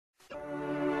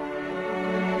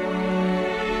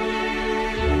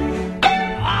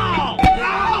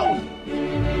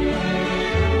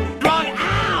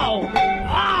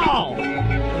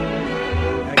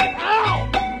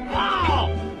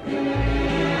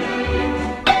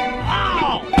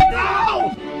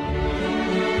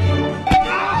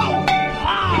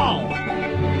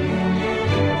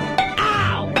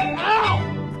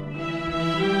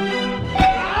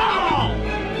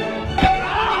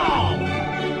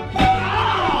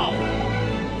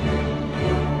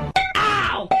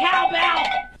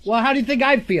Well, how do you think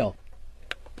I feel?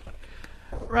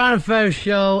 Ron and Fez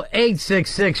Show,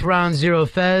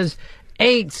 866-ROUND-0-FEZ,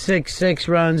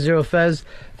 866-ROUND-0-FEZ.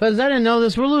 Fez, I didn't know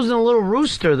this. We're losing a little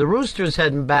rooster. The rooster's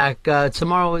heading back.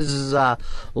 Tomorrow is his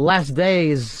last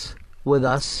days with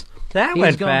us. That He's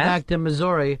went going fast. back to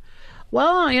Missouri.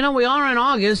 Well, you know, we are in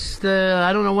August.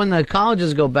 I don't know when the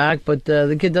colleges go back, but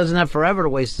the kid doesn't have forever to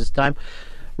waste his time.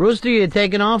 Rooster, you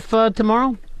taking off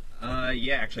tomorrow?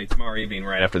 Yeah, actually, tomorrow evening,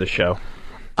 right after the show.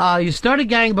 You started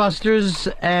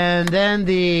Gangbusters, and then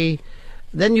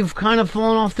you've kind of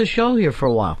fallen off the show here for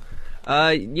a while.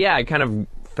 Yeah, I kind of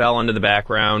fell into the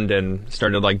background and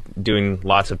started doing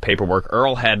lots of paperwork.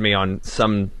 Earl had me on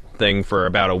something for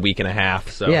about a week and a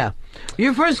half. So yeah,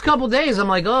 your first couple days, I'm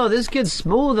like, oh, this kid's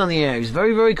smooth on the air. He's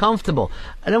very, very comfortable.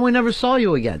 And then we never saw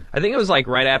you again. I think it was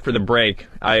right after the break.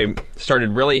 I started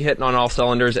really hitting on all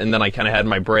cylinders, and then I kind of had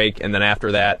my break, and then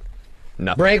after that,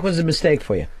 nothing. Break was a mistake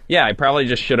for you. Yeah, I probably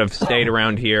just should have stayed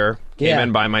around here, came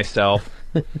in by myself,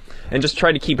 and just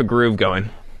tried to keep a groove going.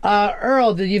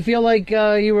 Earl, did you feel like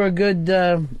you were a good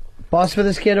boss for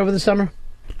this kid over the summer?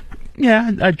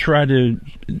 Yeah, I tried to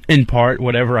impart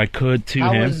whatever I could to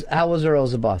him. How was Earl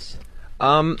as a boss?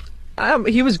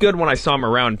 He was good when I saw him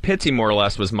around. Pitsy, more or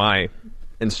less, was my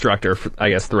instructor, I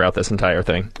guess, throughout this entire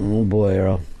thing. Oh, boy,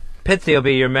 Earl. Pitsy will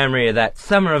be your memory of that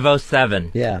summer of 07.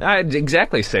 Yeah. I'd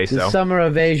exactly say The so. summer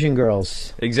of Asian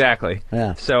girls. Exactly.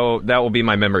 Yeah. So that will be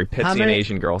my memory, Pitsy and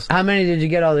Asian girls. How many did you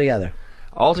get all together?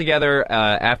 Altogether,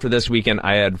 after this weekend,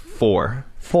 I had 4.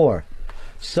 4.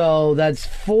 So that's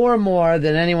 4 more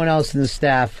than anyone else in the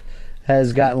staff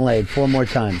has gotten laid. 4 more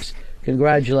times.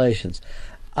 Congratulations.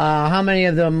 How many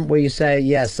of them will you say,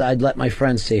 yes, I'd let my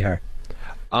friends see her?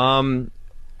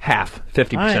 Half,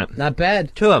 50%. All right, not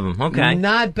bad. 2 of them, okay.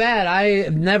 Not bad.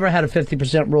 I've never had a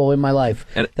 50% rule in my life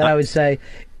that I would say,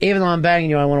 even though I'm banging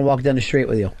you, I want to walk down the street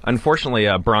with you. Unfortunately,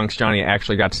 Bronx Johnny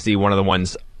actually got to see one of the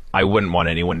ones I wouldn't want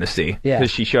anyone to see. Yeah. Because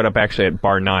she showed up actually at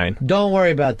bar 9. Don't worry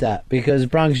about that, because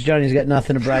Bronx Johnny's got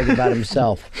nothing to brag about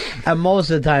himself. And most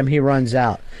of the time, he runs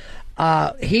out.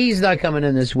 He's not coming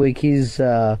in this week. He's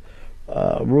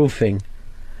roofing.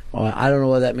 I don't know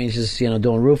what that means, just,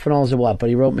 doing roofing alls or what, but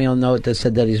he wrote me a note that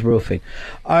said that he's roofing.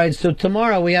 All right, so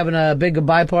tomorrow we having a big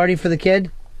goodbye party for the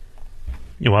kid?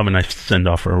 Yeah, we'll have a nice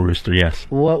send-off for a rooster, yes.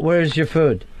 Where's your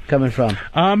food coming from?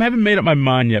 I haven't made up my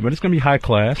mind yet, but it's going to be high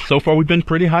class. So far, we've been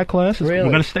pretty high class. Really?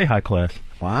 We're going to stay high class.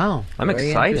 Wow. I'm Very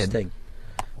excited. Interesting.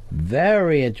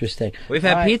 Very interesting. We've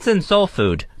had pizza and soul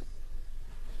food.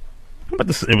 But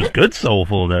it was good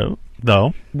soulful,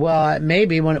 though. Well,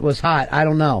 maybe when it was hot. I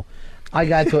don't know. I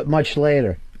got to it much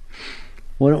later.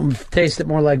 When it tasted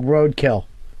more like roadkill.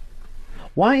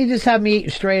 Why don't you just have me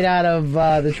eat straight out of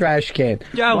the trash can?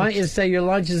 Don't. Why don't you say your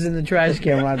lunch is in the trash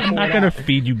can? When I'm not going to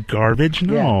feed you garbage.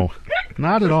 No.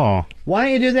 Not at all. Why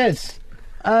don't you do this?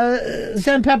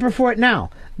 Send Pepper for it now.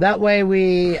 That way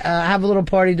we have a little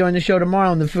party during the show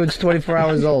tomorrow and the food's 24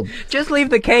 hours old. Just leave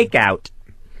the cake out.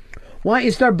 Why don't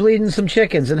you start bleeding some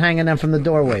chickens and hanging them from the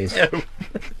doorways?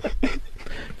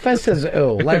 Fez says,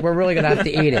 ooh, like we're really going to have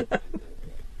to eat it.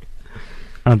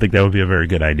 I don't think that would be a very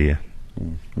good idea.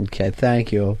 Okay,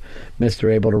 thank you,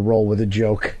 Mr. Able to roll with a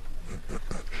joke.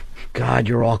 God,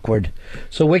 you're awkward.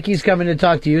 So Wiki's coming to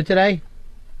talk to you today?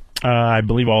 I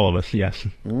believe all of us, yes.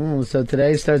 So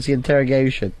today starts the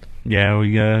interrogation. Yeah,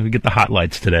 we get the hot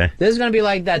lights today. This is going to be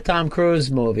like that Tom Cruise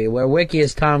movie where Wiki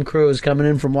is Tom Cruise coming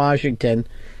in from Washington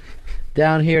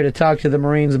down here to talk to the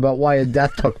Marines about why a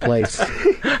death took place.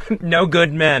 No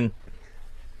good men.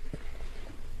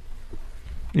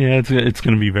 Yeah, it's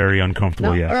going to be very uncomfortable,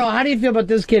 Now, yes. Earl, how do you feel about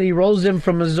this kid? He rolls in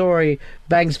from Missouri,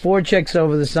 bangs 4 chicks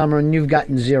over the summer, and you've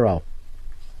gotten 0.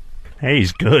 Hey,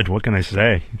 he's good. What can I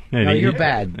say? No, you're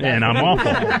bad. And I'm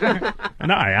awful.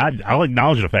 No, I'll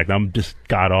acknowledge the fact I'm just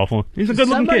god-awful. He's a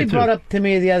good-looking Somebody kid, too. brought up to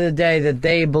me the other day that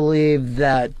they believe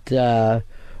that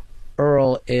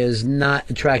Earl is not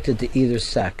attracted to either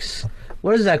sex.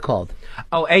 What is that called?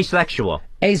 Oh, asexual.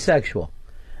 Asexual.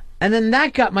 And then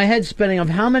that got my head spinning of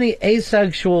how many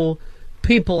asexual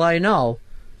people I know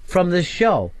from this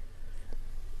show.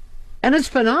 And it's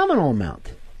a phenomenal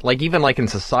amount. Even in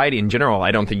society in general, I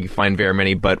don't think you find very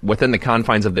many, but within the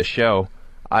confines of this show,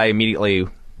 I immediately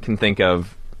can think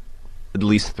of at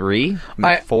least 3,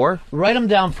 4. Write them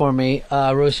down for me,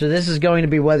 Rooster. This is going to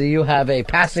be whether you have a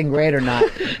passing grade or not.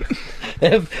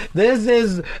 If this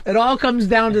is, it all comes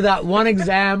down to that one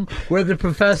exam where the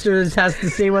professor has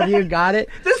to see whether you got it.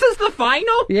 This is the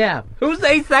final? Yeah. Who's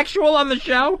asexual on the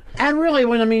show? And really,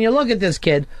 you look at this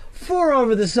kid, 4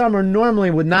 over the summer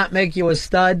normally would not make you a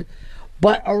stud,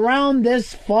 but around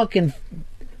this fucking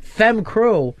femme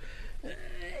crew,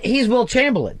 he's Will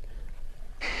Chamberlain.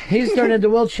 He's turned into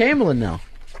Will Chamberlain now.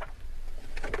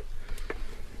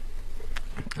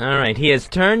 All right, he has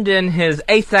turned in his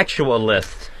asexual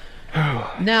list.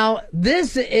 Now,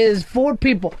 this is 4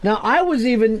 people. Now, I was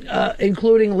even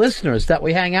including listeners that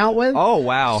we hang out with. Oh,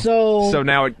 wow. So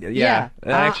now,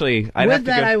 actually, I'd with have to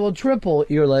that, go. I will triple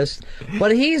your list.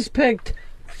 But he's picked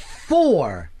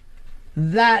 4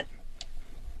 that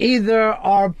either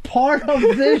are part of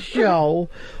this show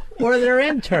or they're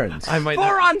interns. I might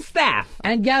 4 on staff.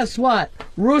 And guess what?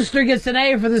 Rooster gets an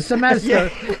A for the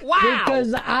semester. Wow.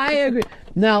 Because I agree.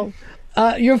 Now,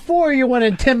 your 4 you went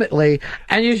in timidly,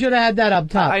 and you should have had that up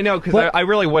top. I know, because I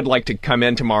really would like to come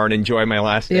in tomorrow and enjoy my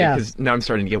last day, because now I'm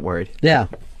starting to get worried. Yeah.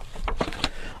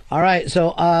 All right,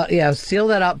 so, seal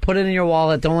that up, put it in your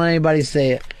wallet, don't let anybody see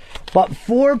it. But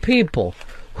 4 people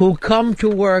who come to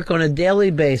work on a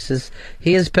daily basis,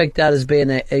 he has picked out as being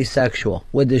asexual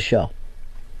with this show.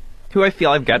 Who I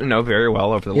feel I've gotten to know very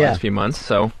well over the last few months,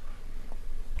 so...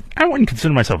 I wouldn't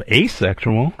consider myself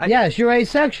asexual. Yes, you're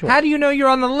asexual. How do you know you're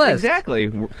on the list? Exactly.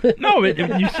 No,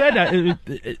 you said that.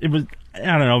 It was,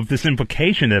 I don't know, this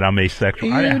implication that I'm asexual.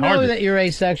 You know that you're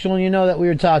asexual, and you know that we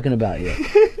were talking about you.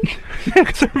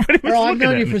 Earl, I've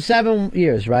known you for 7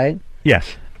 years, right?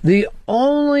 Yes. The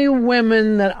only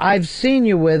women that I've seen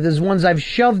you with is ones I've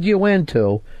shoved you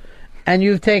into, and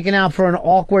you've taken out for an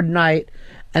awkward night,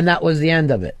 and that was the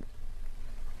end of it.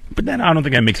 But then I don't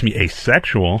think that makes me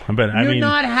asexual. You're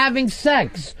not having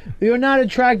sex. You're not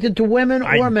attracted to women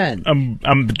or men.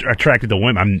 I'm attracted to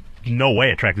women. I'm no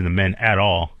way attracted to men at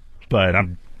all. But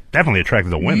I'm definitely attracted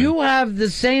to women. You have the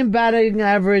same batting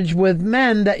average with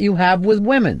men that you have with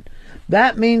women.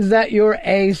 That means that you're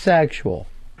asexual.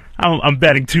 I'm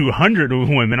batting 200 with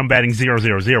women. I'm batting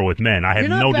 0-0-0 with men. I have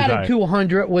no desire. You're not batting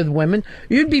 200 with women.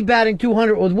 You'd be batting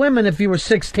 200 with women if you were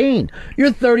 16.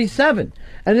 You're 37.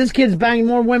 And this kid's banged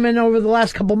more women over the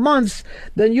last couple months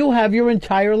than you have your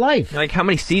entire life. Like, how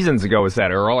many seasons ago was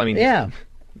that, Earl? I mean... Yeah.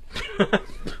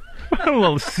 A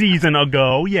little season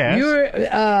ago, yes.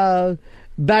 You're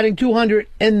batting 200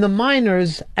 in the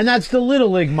minors, and that's the Little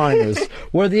League minors,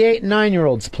 where the 8 and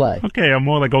 9-year-olds play. Okay, I'm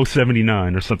more like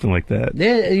 079 or something like that.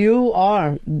 Yeah, you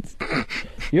are.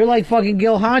 You're like fucking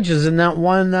Gil Hodges in that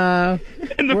one...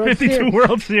 in the World 52 Series.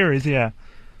 World Series, yeah.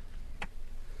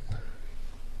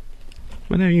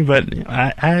 But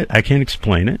I can't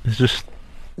explain it. It's just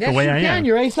the way I am. Yes, you can.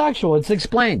 You're asexual. It's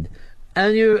explained.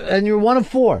 And you're one of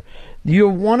 4. You're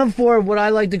one of 4 of what I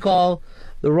like to call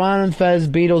the Ron and Fez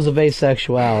Beatles of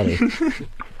asexuality.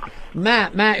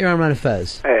 Matt, you're on Ron and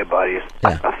Fez. Hey, buddy.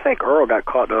 Yeah. I think Earl got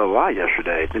caught in a lie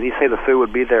yesterday. Did he say the food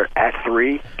would be there at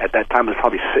 3? At that time, it was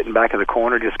probably sitting back in the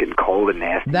corner, just getting cold and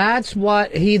nasty. That's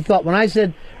what he thought. When I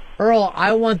said, Earl,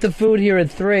 I want the food here at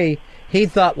 3, he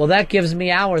thought, well, that gives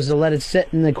me hours to let it sit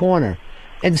in the corner.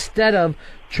 Instead of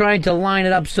trying to line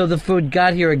it up so the food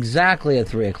got here exactly at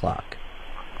 3 o'clock.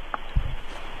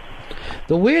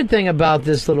 The weird thing about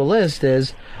this little list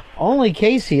is only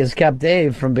Casey has kept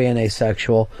Dave from being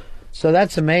asexual. So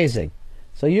that's amazing.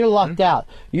 So you're lucked out.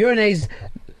 You're an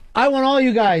I want all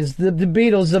you guys, the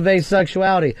Beatles of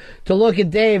asexuality, to look at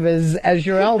Dave as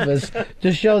your Elvis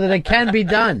to show that it can be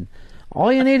done.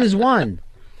 All you need is one.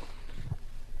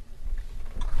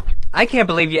 I can't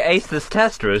believe you aced this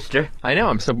test, Rooster. I know,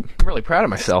 I'm really proud of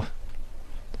myself.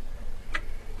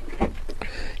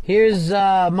 Here's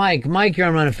Mike. Mike, you're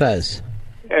on Run and Fez.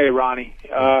 Hey, Ronnie.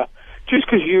 Just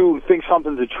because you think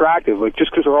something's attractive, like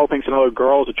just because Earl thinks another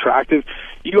girl is attractive,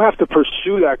 you have to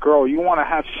pursue that girl. You want to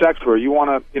have sex with her. You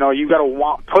want to, you got to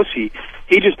want pussy.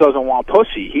 He just doesn't want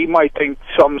pussy. He might think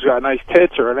something's got nice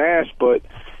tits or an ass, but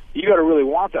you got to really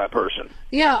want that person.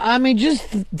 Yeah, I mean, just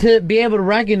to be able to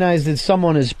recognize that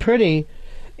someone is pretty,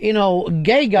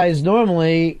 gay guys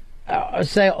normally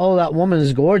say, oh, that woman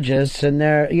is gorgeous, and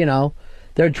they're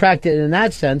attracted in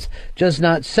that sense, just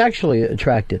not sexually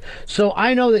attracted. So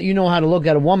I know that you know how to look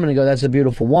at a woman and go, that's a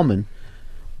beautiful woman,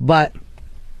 but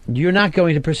you're not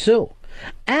going to pursue.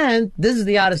 And this is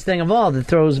the oddest thing of all that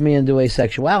throws me into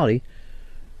asexuality.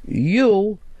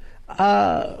 You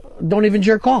don't even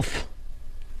jerk off.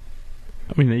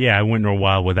 I mean, yeah, I went a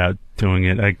while without doing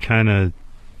it. I kind of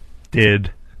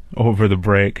did over the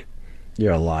break.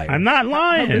 You're a liar. I'm not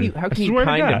lying. How can you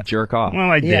kind of jerk off? Well,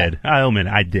 I did. I'll admit,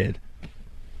 I did.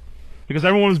 Because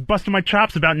everyone was busting my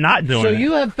chops about not doing it. So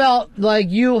you have felt like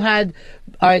you had...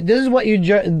 All right, this is what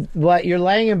you're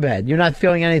laying in bed. You're not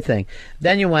feeling anything.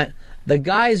 Then you went, the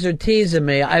guys are teasing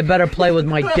me. I better play with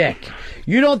my dick.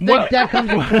 You don't think that comes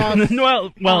across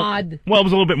odd? Well, it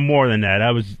was a little bit more than that.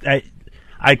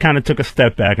 I kind of took a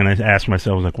step back and I asked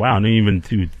myself, I was like, wow, I don't even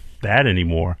do that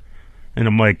anymore. And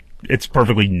I'm like, it's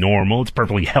perfectly normal. It's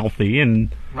perfectly healthy, and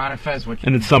Ron and Fez,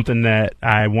 and it's something that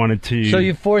I wanted to. So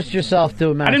you forced yourself to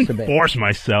masturbate. I didn't force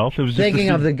myself. It was thinking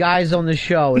just of the guys on the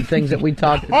show and things that we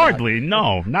talked about. Hardly,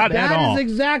 no, not at all. That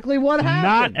is exactly what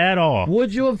happened. Not at all.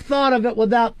 Would you have thought of it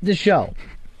without the show?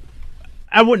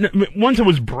 I wouldn't. Once it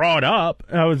was brought up,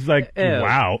 I was like, Ew.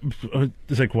 wow.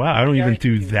 It's like, wow, I don't even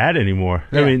do that anymore.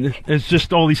 Yeah. I mean, it's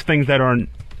just all these things that aren't.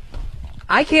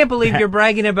 I can't believe you're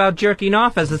bragging about jerking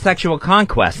off as a sexual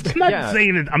conquest. I'm not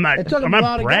saying it. I'm not. It took him I'm a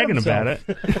while not to get bragging about it.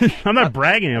 himself. I'm not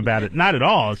bragging about it. Not at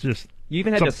all. It's just. You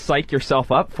even had to psych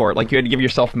yourself up for it. Like, you had to give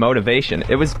yourself motivation.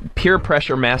 It was peer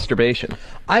pressure masturbation.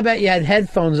 I bet you had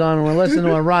headphones on and were listening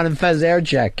to a Ron and Fez air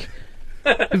check.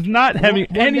 It's not having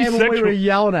One any day when sexual. we were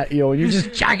yelling at you and you're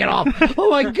just jacking off. Oh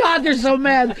my God, they're so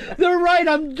mad. They're right.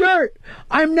 I'm dirt.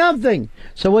 I'm nothing.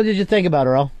 So what did you think about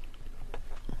Earl?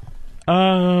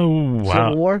 Oh wow.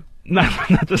 Civil War?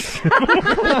 Not the Civil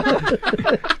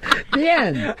War. The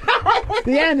end.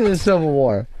 The end of the Civil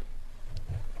War.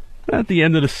 At the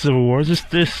end of the Civil War, it's just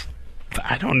this.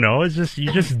 I don't know. It's just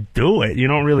you just do it. You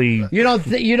don't really. You don't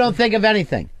think of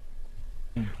anything.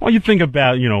 Well, you think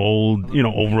about old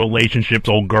relationships,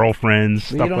 old girlfriends.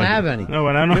 Stuff You don't like have that. any. No,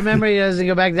 but I don't. Remember, he doesn't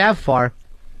go back that far.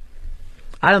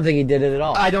 I don't think he did it at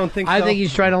all. I don't think so. I think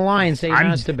he's trying to lie and say he I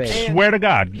masturbated. swear to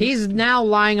God. He's now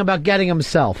lying about getting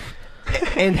himself.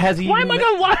 And has he? Why am I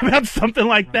going to lie about something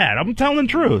like that? I'm telling the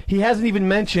truth. He hasn't even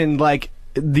mentioned like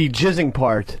the jizzing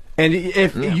part. And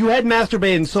if you had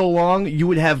masturbated in so long, you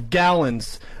would have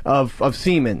gallons of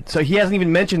semen. So he hasn't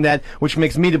even mentioned that, which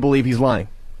makes me to believe he's lying.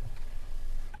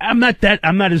 I'm not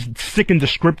as sick and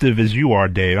descriptive as you are,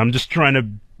 Dave. I'm just trying to.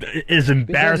 As Because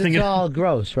embarrassing it's as. all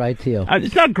gross, right, to you?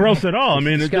 It's not gross at all. I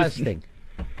mean, Disgusting.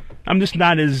 I'm just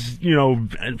not as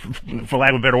for lack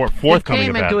of a better word, forthcoming He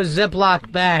came about into it. a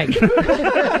Ziploc bag.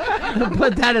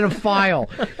 Put that in a file.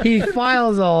 He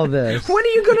files all this. What are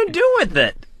you going to do with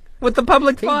it? With the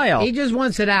public file? He just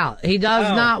wants it out. He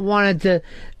does not want it to.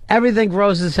 Everything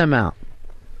grosses him out.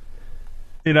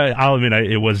 I'll admit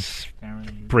it was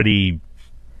pretty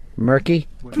Murky?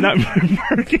 not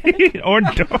murky or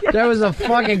dark. There was a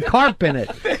fucking carp in it.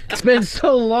 It's been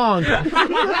so long. There's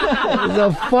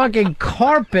a fucking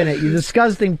carp in it, you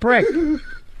disgusting prick.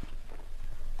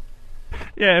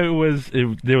 Yeah,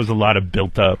 there was a lot of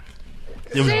built up.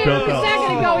 It was built A up.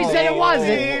 second ago he said it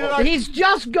wasn't. He's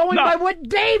just going No. by what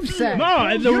Dave said. No,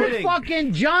 You're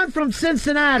fucking John from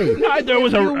Cincinnati. There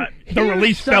was You the hear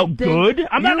release felt something, good.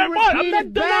 I'm not you what? I'm repeat not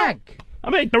it back. I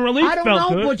mean, the release I don't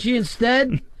felt know, good. Butchie,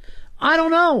 instead. I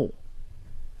don't know.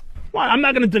 Well, I'm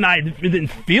not going to deny it didn't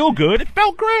feel good. It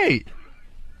felt great.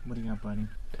 What do you got, buddy?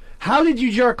 How did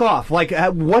you jerk off? Like,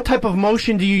 what type of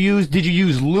motion do you use? Did you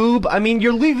use lube? I mean,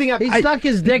 you're leaving out. He stuck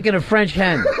his dick in a French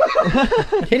hen.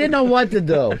 He didn't know what to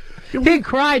do. He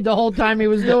cried the whole time he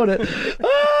was doing it.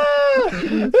 Ah,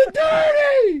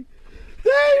 dirty!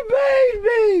 They made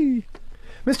me!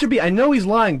 Mr. B, I know he's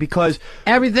lying because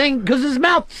Everything, because his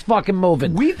mouth's fucking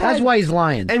moving. That's why he's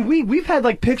lying. And we've had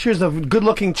like pictures of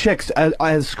good-looking chicks as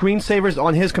screensavers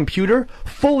on his computer,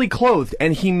 fully clothed,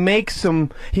 and he makes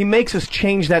us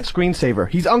change that screensaver.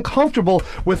 He's uncomfortable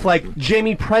with like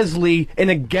Jamie Presley in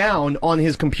a gown on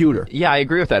his computer. Yeah, I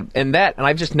agree with that. And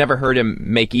I've just never heard him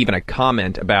make even a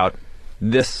comment about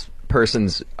this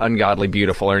person's ungodly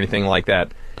beautiful or anything like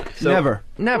that. So, Never.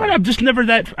 I'm just never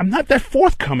that. I'm not that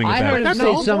forthcoming I about heard it. him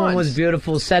say someone was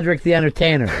beautiful, Cedric the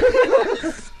Entertainer.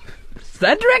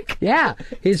 Cedric? Yeah,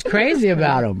 he's crazy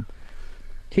about him.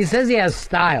 He says he has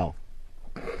style.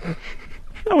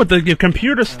 No, with the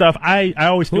computer stuff, I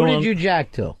always feel. Who did you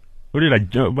jack to? Who did I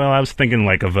do? Well, I was thinking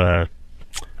like of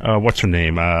what's her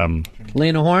name?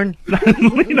 Lena Horne?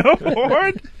 Lena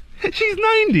Horne. She's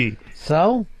 90.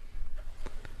 So?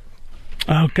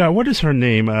 Oh God, what is her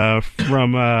name?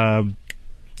 From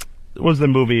what was the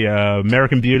movie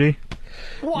American Beauty?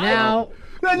 Now,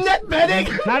 Annette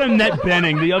Bening. Not Annette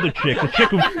Bening, the other chick, the chick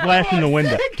who flashed in the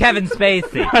window. Kevin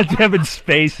Spacey. Kevin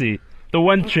Spacey, the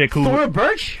one chick who. Thora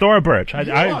Birch. Thora Birch.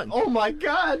 I Oh my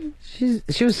God.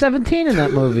 she was 17 in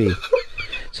that movie.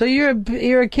 So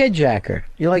you're a kid jacker.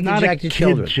 You like to not jack a your kid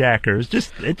children. jacker. It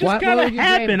just What kind were of you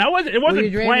happened. dreaming? It Were you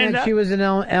wasn't dreaming planned. that she was in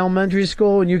elementary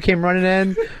school and you came running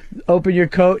in, opened your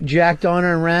coat, jacked on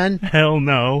her, and ran? Hell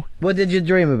no. What did you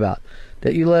dream about?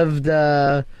 That you lived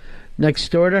next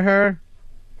door to her?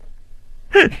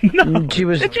 No. And she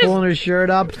was pulling her shirt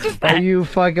up, and you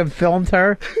fucking filmed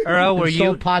her. Earl, were and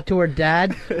sold you? pot to her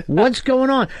dad? What's going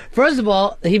on? First of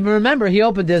all, he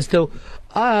opened this to,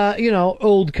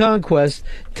 old conquest,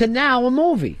 to now a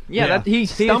movie. Yeah, he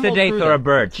Seize the stumbled day, through Thora that.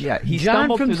 Birch. Yeah, he John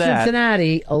stumbled from through that.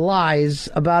 Cincinnati lies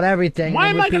about everything. Why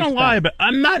and am I going to repeats lie? back. But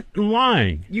I'm not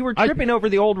lying. You were tripping over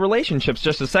the old relationships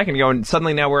just a second ago, and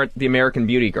suddenly now we're at the American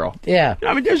Beauty girl. Yeah.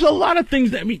 I mean, there's a lot of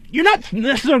things that you're not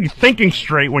necessarily thinking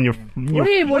straight when you're.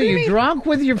 What are you drunk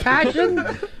with your passion?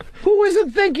 Who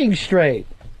isn't thinking straight?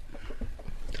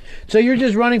 So you're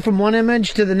just running from one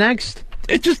image to the next?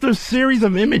 It's just a series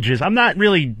of images. I'm not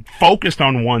really focused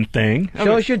on one thing.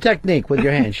 Show us your technique with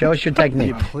your hand. Show us your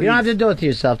technique. You don't have to do it to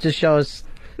yourself. Just show us.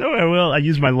 No, I will. I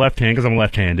use my left hand because I'm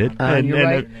left-handed.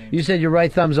 You said your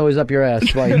right thumb's always up your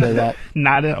ass while you do that.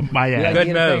 Not up my ass. Good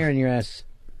Get a move. finger in your ass.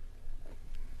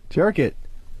 Jerk it.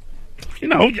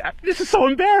 This is so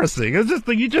embarrassing. It's just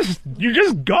like you just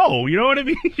go. You know what I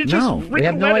mean? You just No, we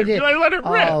have no idea. Let it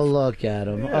rip. Oh, look at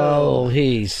him. Oh,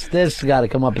 this got to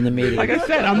come up in the meeting. Like I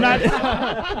said, I'm not.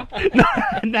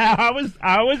 Now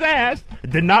I was asked.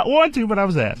 Did not want to, but I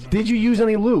was asked. Did you use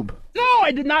any lube? No,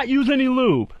 I did not use any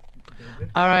lube.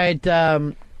 All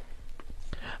right.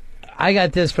 I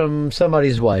got this from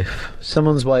somebody's wife.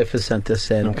 Someone's wife has sent this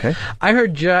in. Okay. I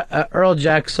heard Earl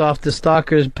jacks off the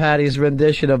Stalker's Patty's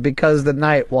rendition of Because the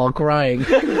Night while crying.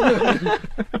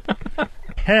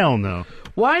 Hell no.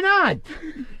 Why not?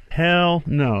 Hell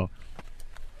no.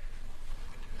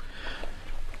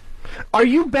 Are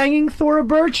you banging Thora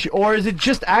Birch, or is it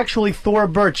just actually Thora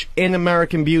Birch in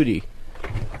American Beauty?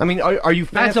 I mean, are you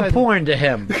That's a fantasizing- porn to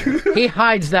him. He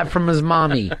hides that from his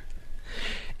mommy.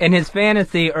 In his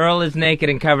fantasy, Earl is naked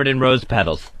and covered in rose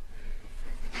petals.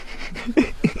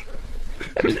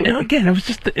 Again, it was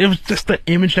just the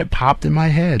image that popped in my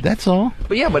head. That's all.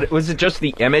 But was it just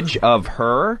the image of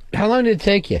her? How long did it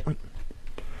take you?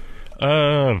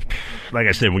 Like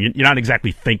I said, when you're not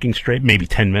exactly thinking straight, maybe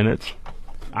 10 minutes.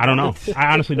 I don't know. I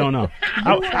honestly don't know.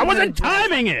 I wasn't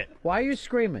timing it. Why are you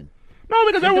screaming? No,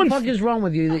 because What the everyone's fuck is wrong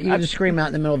with you that you just scream out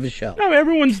in the middle of a show? no,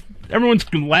 everyone's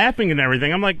laughing and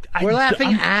everything. I'm like, We're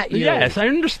laughing at you. Yes, I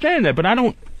understand that, but I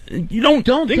don't. You don't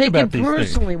think take about it these things.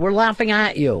 personally. We're laughing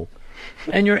at you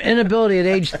and your inability at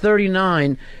age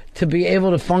 39 to be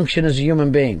able to function as a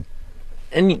human being.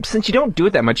 And since you don't do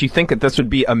it that much, you think that this would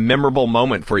be a memorable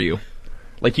moment for you.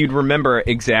 Like you'd remember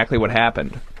exactly what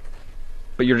happened.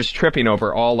 But you're just tripping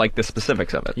over all like the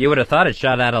specifics of it. You would have thought it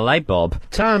shot out a light bulb.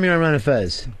 Tom, you're on Run of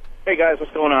Fez. Hey guys,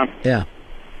 what's going on? Yeah.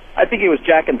 I think he was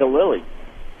jacking to Lily.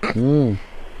 Mm.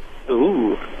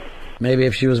 Ooh. Maybe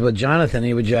if she was with Jonathan,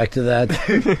 he would jack to that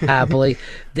happily.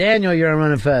 Daniel, you're on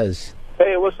Run of Fez.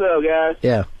 Hey, what's up, guys?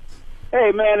 Yeah.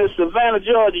 Hey, man, it's Savannah,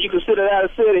 Georgia. You consider that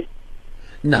a city?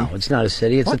 No, it's not a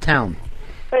city. It's a town.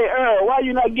 Hey, Earl, why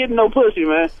you not getting no pussy,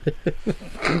 man?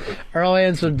 Earl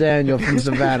answered Daniel from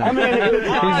Savannah. I mean, it's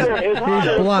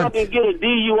harder to blunt. fucking get a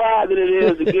DUI than it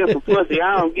is to get some pussy.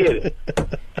 I don't get it.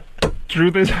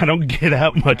 Truth is, I don't get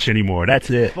out much anymore. That's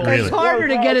it. It's Really. harder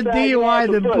to get a DUI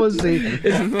than pussy.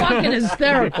 It's fucking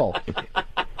hysterical.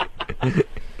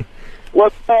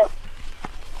 What's up?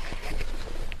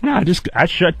 No, I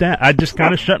shut down. I just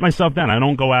kind of shut myself down. I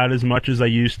don't go out as much as I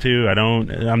used to.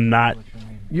 I'm not.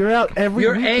 You're out every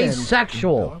You're weekend.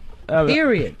 asexual.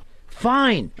 Period.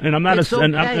 Fine. And I'm not It's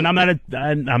and okay.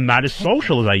 I'm not as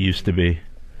social as I used to be.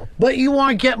 But you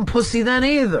aren't getting pussy then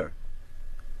either.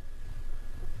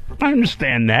 I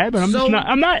understand that, but I'm So- just not.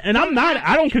 I'm not, and I'm not.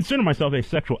 I don't consider myself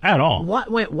asexual at all. What?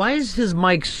 Wait, why is his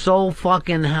mic so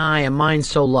fucking high and mine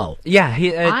so low? Yeah,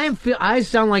 I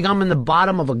sound like I'm in the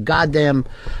bottom of a goddamn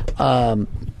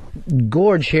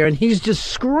gorge here, and he's just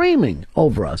screaming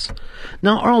over us.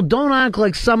 Now, Earl, don't act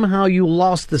like somehow you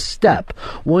lost the step.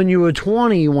 When you were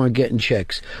 20, you weren't getting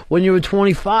chicks. When you were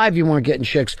 25, you weren't getting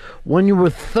chicks. When you were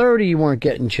 30, you weren't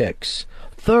getting chicks.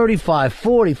 35,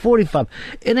 40, 45.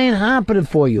 It ain't happening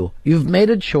for you. You've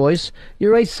made a choice.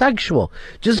 You're asexual.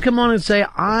 Just come on and say,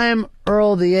 I'm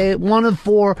Earl, one of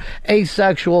 4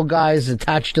 asexual guys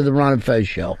attached to the Ron and Fez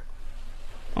show.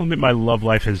 I admit my love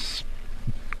life has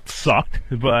sucked,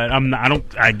 but I'm not. I don't.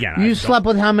 Again, You slept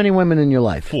with how many women in your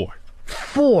life? 4.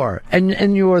 4,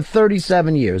 and you were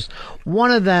 37 years. One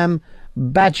of them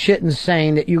batshit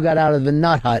insane that you got out of the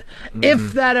nut hut.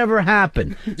 If that ever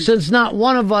happened, since not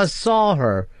one of us saw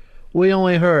her, we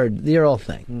only heard the Earl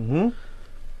thing.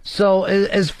 So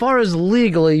as far as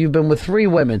legally, you've been with 3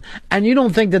 women, and you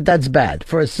don't think that that's bad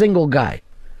for a single guy.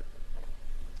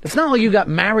 It's not like you got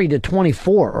married at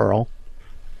 24, Earl.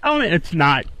 I mean, it's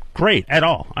not great at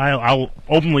all. I'll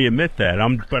openly admit that.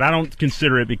 But I don't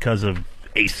consider it because of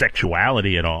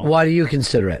asexuality at all. Why do you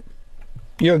consider it?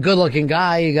 You're a good-looking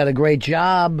guy. You got a great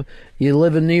job. You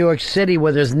live in New York City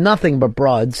where there's nothing but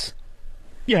broads.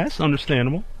 Yes,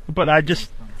 understandable. But I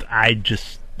just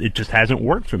it just hasn't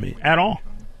worked for me at all.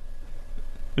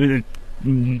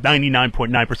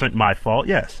 99.9% my fault.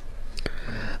 Yes.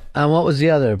 And what was the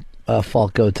other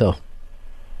fault go to?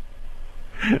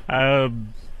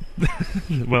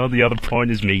 Well, the other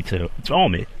point is me too. It's all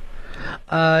me.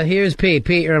 Here's Pete.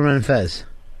 Pete, you're on Fez.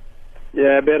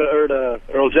 Yeah, I better heard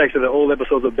Earl Jackson, the old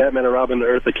episodes of Batman and Robin, the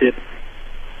Eartha Kid.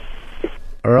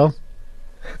 Earl?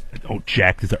 Oh,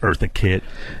 Jack is the Eartha Kid.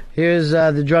 Here's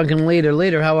the drunken leader.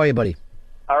 Leader, how are you, buddy?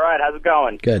 All right, how's it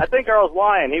going? Good. I think Earl's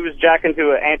lying. He was jacking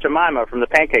to Aunt Jemima from the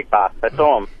Pancake Box. I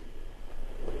saw him.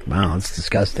 Wow, that's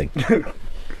disgusting.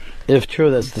 If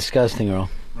true, that's disgusting, Earl.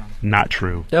 Not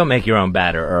true. Don't make your own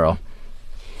batter, Earl.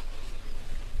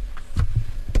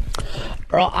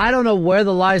 Earl, I don't know where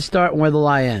the lies start and where the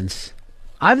lie ends.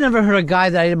 I've never heard a guy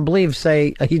that I didn't believe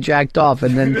say he jacked off,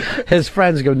 and then his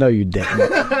friends go, "No, you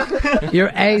didn't. You're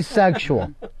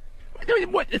asexual."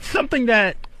 It's something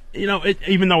that,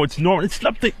 even though it's normal, it's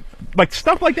something like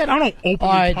stuff like that. I don't openly All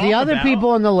right, talk the other about.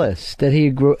 people on the list that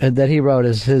he wrote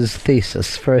as his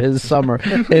thesis for his summer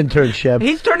internship,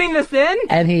 He's turning this in?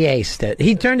 and he aced it.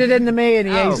 He turned it into me, and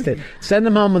he aced it. Send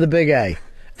him home with a big A,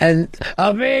 and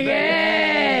a big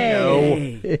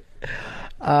A.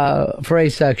 For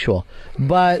asexual.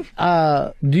 But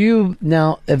do you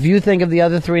now? If you think of the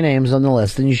other three names on the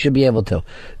list, then you should be able to.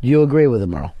 Do you agree with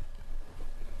him, Earl?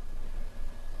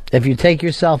 If you take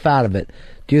yourself out of it,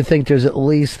 do you think there's at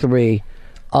least three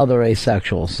other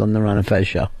asexuals on the Ron and Fez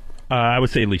show? I would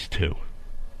say at least two.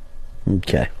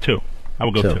 Okay. Two. I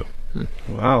will go two.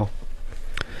 Wow.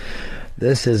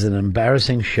 This is an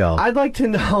embarrassing show. I'd like to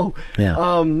know,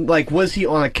 was he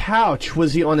on a couch?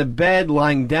 Was he on a bed,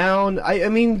 lying down? I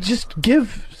mean, just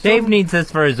give... Dave needs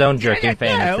this for his own jerking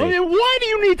fantasy. I mean, why do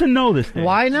you need to know this thing?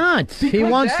 Why not? He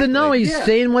wants to know. He's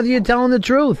seeing whether you're telling the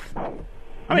truth.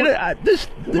 I mean, there's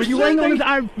certain things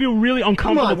I feel really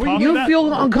uncomfortable talking You about.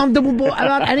 feel uncomfortable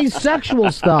about any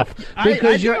sexual stuff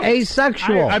because you're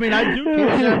asexual. I mean, I do.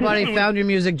 Here's everybody. Found your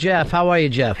music, Jeff. How are you,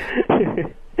 Jeff?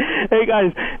 Hey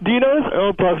guys, do you notice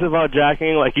Earl talks about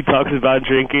jacking like he talks about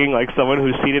drinking, like someone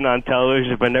who's seen it on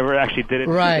television but never actually did it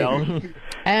himself? Right.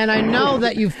 And I know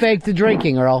that you faked the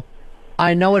drinking, Earl.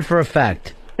 I know it for a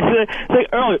fact. It's like,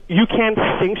 Earl, you can't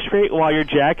think straight while you're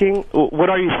jacking? What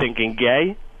are you thinking,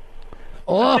 gay?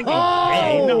 Oh,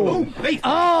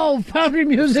 found your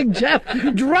music, Jeff.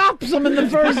 Drops him in the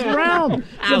first round.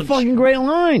 It's a fucking great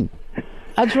line.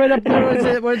 That's right up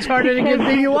there where it's harder to get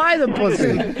DUI than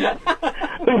pussy.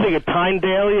 What do you think, a Tyne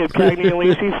Daly, a Cagney and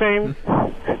Lacey fame?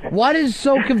 What is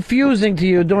so confusing to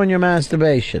you during your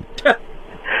masturbation?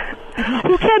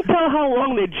 Who can't tell how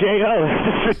long they J.O.?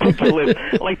 It's just ridiculous.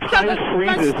 Like time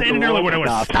freezes. I'm not standing there like with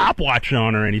a stopwatch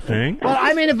on or anything. Well,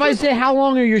 I mean, if I say how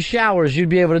long are your showers, you'd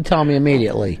be able to tell me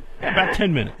immediately. About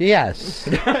 10 minutes. Yes.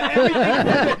 About.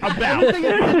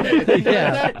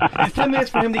 It's 10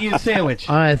 minutes for him to eat a sandwich.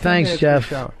 All right, thanks,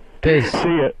 Jeff. Peace. See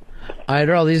ya. All right,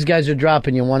 Earl, these guys are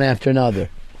dropping you one after another.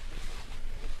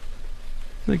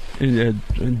 Like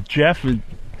Jeff,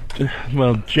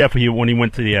 Jeff, when he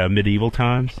went to the medieval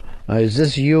times. Is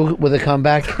this you with a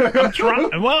comeback? I'm trying.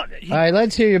 Well, all right,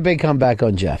 let's hear your big comeback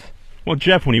on Jeff. Well,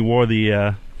 Jeff, when he wore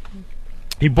the,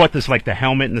 he bought this like the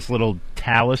helmet and this little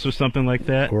talus or something like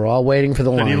that. We're all waiting for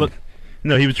the line.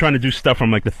 He was trying to do stuff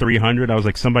from like the 300. I was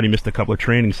like, somebody missed a couple of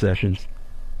training sessions.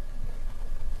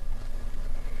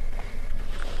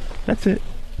 That's it.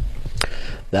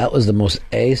 That was the most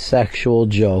asexual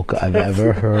joke I've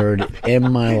ever heard in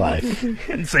my life. I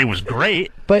didn't say it was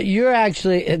great. But you're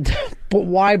actually... But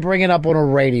why bring it up on a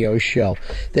radio show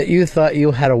that you thought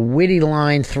you had a witty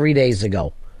line 3 days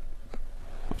ago?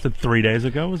 Was it 3 days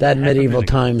ago? That medieval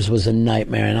times was a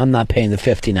nightmare, and I'm not paying the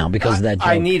 $50 now because of that joke.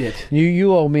 I need it.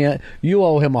 You owe me. You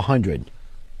owe him $100.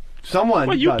 Someone.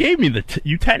 Well, you gave me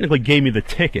you technically gave me the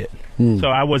ticket, so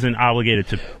I wasn't obligated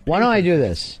to. Why don't I do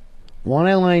this? Why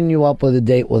don't I line you up with a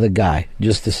date with a guy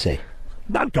just to see?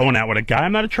 I'm not going out with a guy.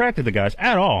 I'm not attracted to guys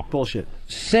at all. Bullshit.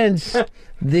 Since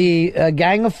the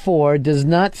Gang of Four does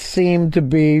not seem to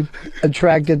be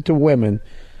attracted to women,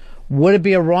 would it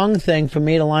be a wrong thing for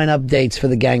me to line up dates for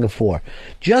the Gang of Four?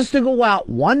 Just to go out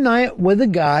one night with a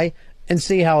guy and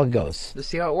see how it goes. To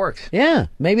see how it works. Yeah,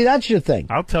 maybe that's your thing.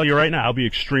 I'll tell you right now, I'll be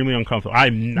extremely uncomfortable.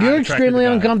 I'm not You're attracted extremely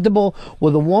to guys. uncomfortable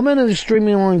with a woman and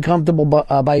extremely uncomfortable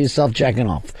by yourself jacking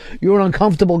off. You're an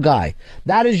uncomfortable guy.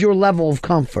 That is your level of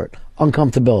comfort,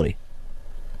 uncomfortability.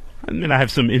 I mean, I have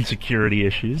some insecurity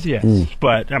issues, yes,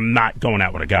 but I'm not going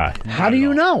out with a guy. How do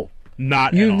you know?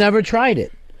 Not You've never tried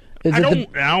it. I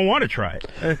don't want to try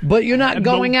it. But you're not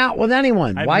going out with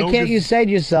anyone. Why can't you say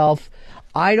to yourself,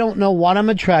 I don't know what I'm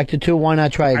attracted to. Why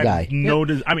not try a guy?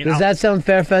 Does that sound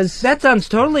fair, Fez? That sounds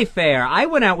totally fair. I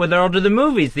went out with Earl to the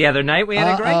movies the other night. We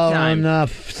had a great time.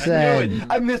 Enough said.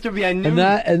 Mr. B, I knew.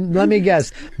 And let me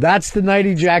guess, that's the night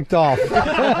he jacked off.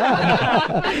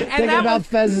 Thinking about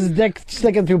Fez's dick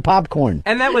sticking through popcorn.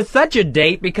 And that was such a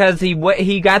date because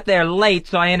he got there late,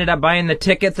 so I ended up buying the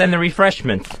tickets and the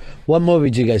refreshments. What movie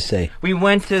did you guys see? We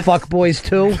went to Fuck Boys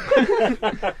 2?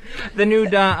 the new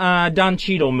Don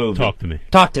Cheadle movie.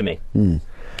 Talk to me.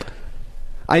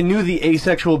 I knew the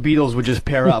asexual Beatles would just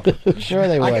pair up. Sure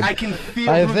they would. I can feel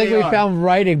I who think they we are. found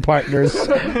writing partners.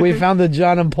 We found the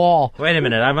John and Paul. Wait a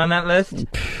minute, I'm on that list?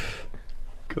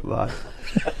 Come on.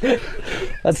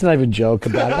 Let's not even joke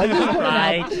about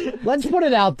it. Let's put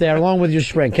it out there along with your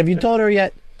shrink. Have you told her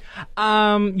yet?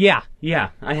 Yeah,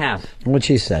 I have. What'd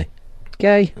she say?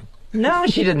 Gay? No,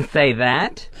 she didn't say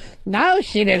that. No,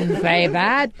 she didn't say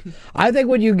that. I think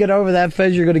when you get over that,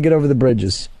 Fez, you're going to get over the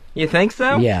Bridges. You think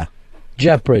so? Yeah.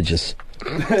 Jeff Bridges.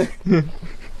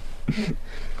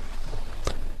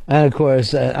 And, of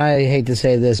course, I hate to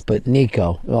say this, but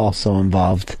Nico also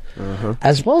involved.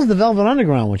 As well as the Velvet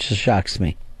Underground, which shocks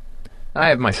me. I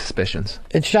have my suspicions.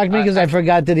 It shocked me because I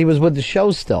forgot that he was with the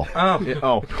show still.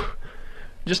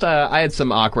 Just, I had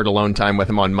some awkward alone time with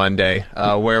him on Monday,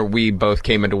 where we both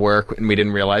came into work and we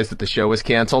didn't realize that the show was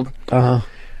canceled.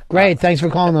 Great, thanks for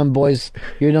calling them, boys.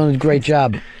 You're doing a great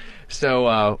job.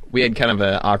 So, we had kind of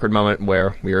an awkward moment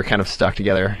where we were kind of stuck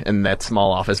together in that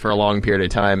small office for a long period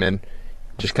of time, and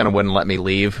just kind of wouldn't let me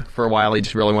leave for a while. He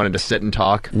just really wanted to sit and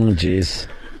talk. Oh, jeez.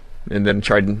 And then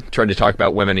tried to talk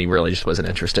about women. He really just wasn't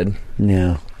interested.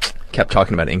 Yeah. Kept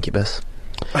talking about Incubus.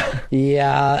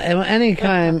 Yeah, and any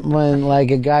time when like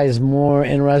a guy is more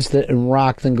interested in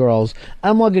rock than girls,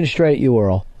 I'm looking straight at you,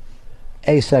 Earl.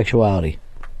 Asexuality.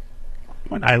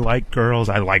 When I like girls,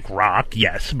 I like rock,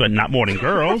 yes, but not more than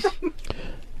girls.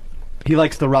 He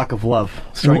likes The Rock of Love,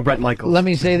 starring Bret Michaels. Let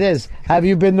me say this. Have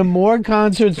you been to more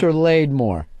concerts or laid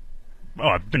more? Oh,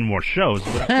 I've been to more shows.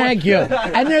 But Thank you.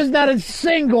 And there's not a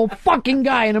single fucking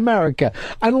guy in America,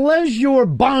 unless you're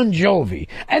Bon Jovi.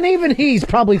 And even he's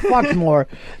probably fucked more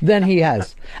than he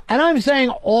has. And I'm saying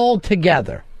all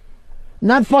together.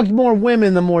 Not fucked more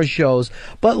women than more shows,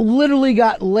 but literally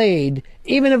got laid,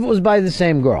 even if it was by the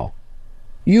same girl.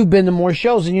 You've been to more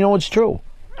shows, and you know it's true.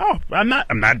 Oh, I'm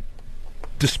not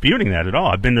disputing that at all.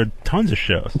 I've been to tons of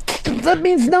shows. That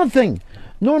means nothing.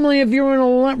 Normally, if you're in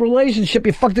a relationship,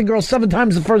 you fuck the girl 7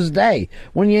 times the first day.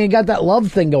 When you ain't got that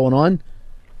love thing going on,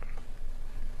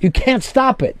 you can't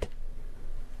stop it.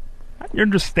 I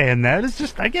understand that. It's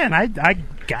just, again, I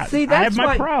have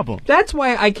my problem. That's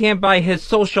why I can't buy his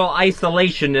social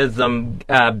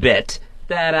isolationism bit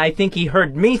that I think he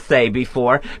heard me say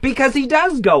before, because he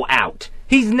does go out.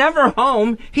 He's never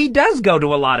home. He does go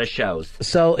to a lot of shows.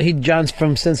 So John's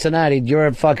from Cincinnati. You're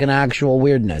a fucking actual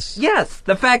weirdness. Yes,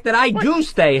 the fact that I do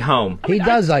stay home. He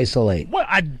does isolate. Well,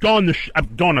 I've gone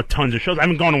to tons of shows. I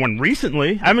haven't gone to one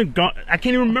recently. I can't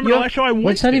even remember the last show I went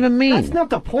What's that even mean? That's not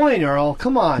the point, Earl.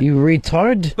 Come on. You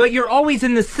retard. But you're always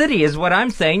in the city, is what I'm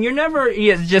saying. You're never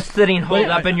just sitting holed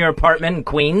up in your apartment in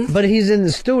Queens. But he's in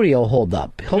the studio holed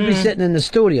up. He'll be sitting in the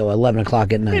studio at 11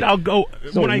 o'clock at night. I'll go.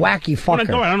 He's a wacky fucker.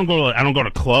 When I don't go to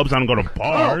clubs. I don't go to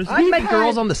bars. I met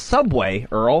girls on the subway,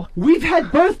 Earl. We've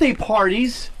had birthday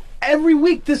parties every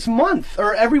week this month,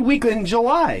 or every week in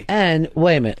July. And,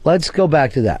 wait a minute, let's go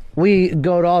back to that. We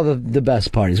go to all the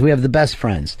best parties. We have the best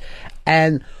friends.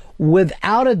 And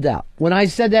without a doubt, when I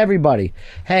said to everybody,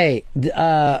 hey,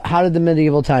 how did the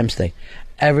medieval times thing?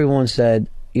 Everyone said,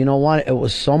 you know what, it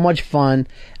was so much fun.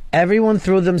 Everyone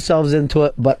threw themselves into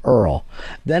it but Earl.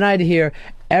 Then I'd hear,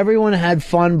 everyone had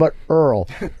fun but Earl.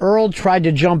 Earl tried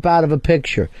to jump out of a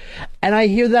picture. And I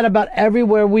hear that about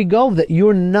everywhere we go, that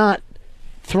you're not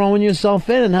throwing yourself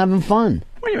in and having fun.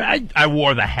 Wait a minute, I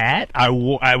wore the hat.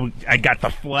 I got the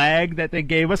flag that they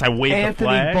gave us. I waved the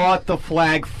flag. Anthony bought the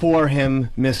flag for him,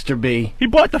 Mr. B. He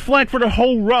bought the flag for the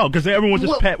whole row because everyone was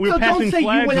just we were passing flags. Don't say you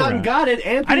went out around. and got it.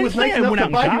 Anthony was nice enough to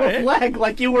buy you a flag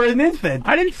like you were an infant.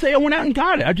 I didn't say I went out and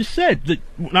got it. I just said that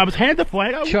when I was handed the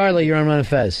flag. Charlie, you're on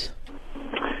Fez.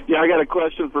 Yeah, I got a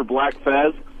question for Black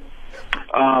Fez.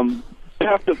 You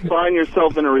have to find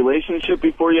yourself in a relationship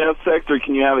before you have sex, or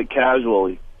can you have it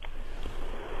casually?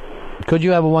 Could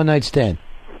you have a one-night stand?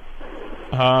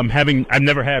 I've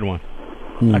never had one.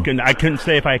 I couldn't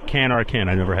say if I can or I can't.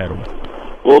 I never had one.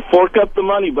 Well, fork up the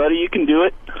money, buddy. You can do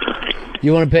it.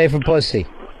 You want to pay for pussy?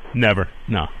 Never.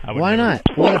 No. Why not?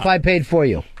 What if I paid for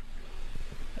you?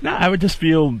 No, I would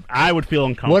feel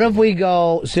uncomfortable. What if we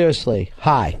go, seriously,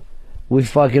 hi, we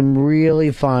fucking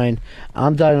really fine.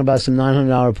 I'm talking about some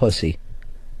 $900 pussy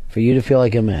for you to feel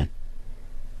like a man.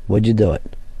 Would you do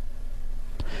it?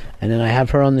 And then I have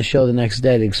her on the show the next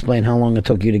day to explain how long it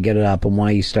took you to get it up and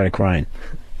why you started crying.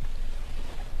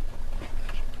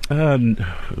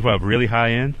 Well, really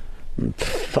high end?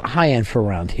 High end for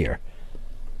around here.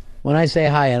 When I say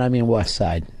high end, I mean West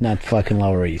Side, not fucking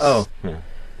Lower East. Oh. Yeah.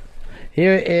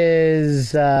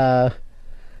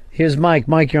 Here's Mike.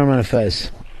 Mike, you're on a Fez.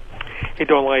 Hey,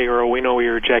 don't lie, Earl. We know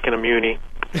you're jacking a muni.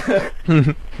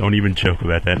 Don't even joke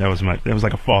about that. That was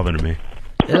like a father to me.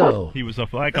 Ew. He was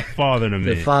like a father to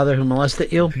me. The father who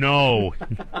molested you? No.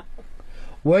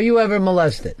 Were you ever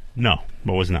molested? No,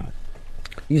 but was not.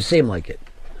 You seem like it.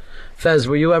 Fez,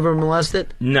 were you ever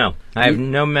molested? No, I have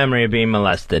no memory of being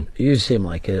molested. You seem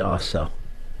like it also.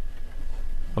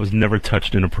 I was never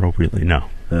touched inappropriately, no.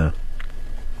 Yeah.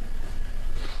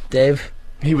 Dave?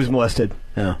 He was molested.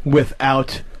 Yeah.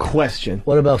 Without question.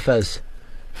 What about Fez?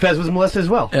 Fez was molested as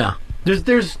well. Yeah.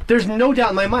 There's no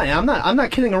doubt in my mind. I'm not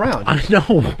kidding around. I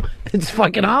know. It's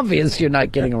fucking obvious you're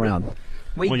not kidding around.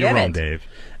 Well, you're wrong, Dave.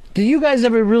 Do you guys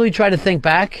ever really try to think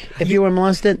back if you were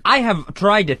molested? I have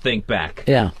tried to think back.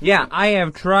 Yeah. Yeah, I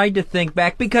have tried to think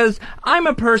back because I'm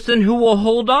a person who will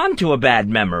hold on to a bad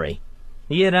memory.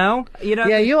 You know?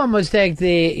 Yeah, you almost act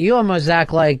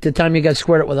like the time you got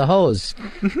squirted with a hose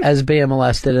as being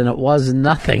molested, and it was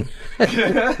nothing.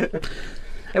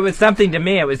 It was something to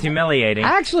me. It was humiliating.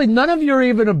 Actually, none of your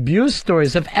even abuse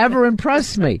stories have ever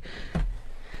impressed me.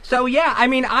 So, yeah, I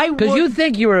mean, Because you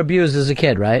think you were abused as a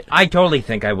kid, right? I totally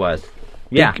think I was.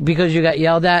 Yeah. Because you got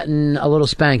yelled at and a little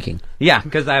spanking. Yeah,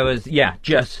 because I was,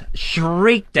 just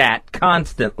shrieked at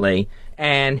constantly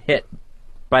and hit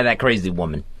by that crazy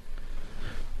woman.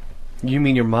 You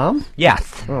mean your mom?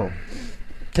 Yes. Oh.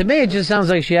 To me, it just sounds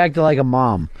like she acted like a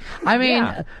mom. I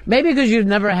mean, maybe because you've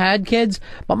never had kids,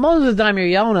 but most of the time you're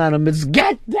yelling at them, it's,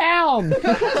 get down!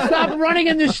 Stop running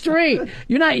in the street!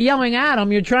 You're not yelling at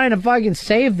them, you're trying to fucking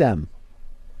save them.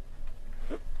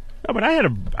 No, but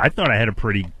I thought I had a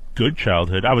pretty good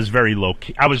childhood. I was very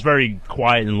low-key. I was very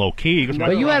quiet and low-key.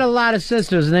 But you had a lot of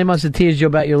sisters, and they must have teased you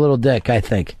about your little dick, I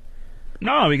think.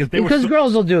 No, because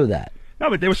girls will do that. No,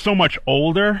 but they were so much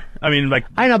older. I mean, like...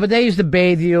 I know, but they used to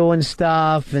bathe you and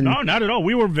stuff. And no, not at all.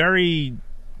 We were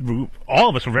all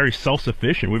of us were very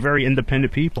self-sufficient. We're very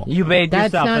independent people. You bathed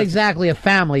yourself. That's not exactly a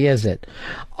family, is it?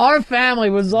 Our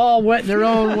family was all went their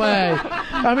own way.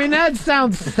 I mean, that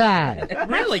sounds sad. It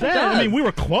really does. I mean, we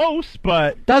were close,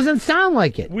 but... Doesn't sound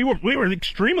like it. We were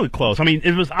extremely close. I mean,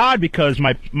 it was odd because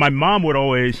my mom would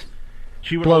always...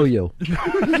 She would blow you.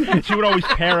 She would always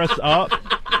pair us up.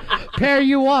 Pair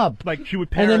you up. Like she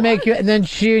would pair and then make you, and then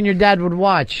she and your dad would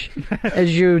watch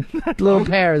as you little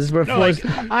pairs were forced.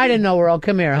 I didn't know, Earl.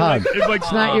 Come here, hug.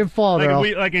 It's not your fault, Earl.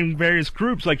 Like in various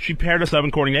groups, like she paired us up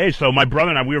according to age. So my brother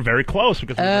and I, we were very close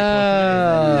because we were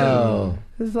very close to age.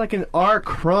 This is like an R.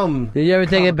 Crumb. Did you ever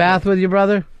take a bath with your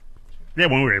brother? Yeah,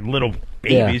 when we were little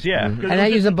babies, yeah. And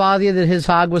that used to bother you that his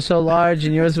hog was so large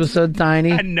and yours was so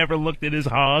tiny? I never looked at his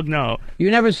hog, no.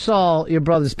 You never saw your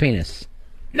brother's penis?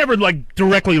 Never, like,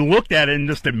 directly looked at it and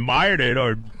just admired it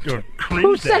or cringed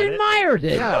Who said admired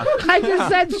it? Yeah. I just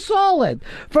said saw it.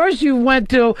 First you went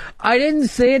to, I didn't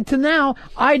see it, to now,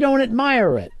 I don't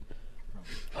admire it.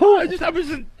 I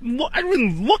wasn't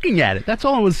looking at it. That's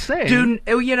all I was saying. Dude,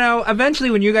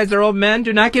 eventually when you guys are old men,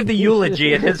 do not give the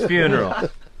eulogy at his funeral.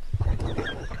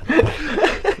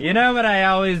 You know what I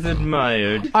always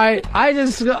admired?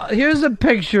 Here's a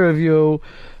picture of you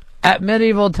at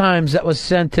medieval times that was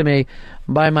sent to me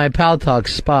by my Paltalk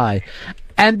spy.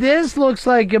 And this looks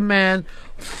like a man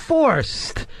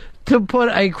forced to put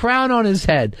a crown on his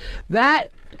head.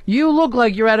 You look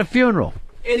like you're at a funeral.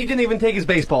 And he didn't even take his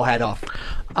baseball hat off.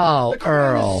 Oh,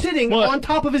 Earl. Sitting on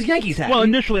top of his Yankees hat. Well,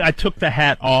 initially I took the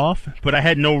hat off, but I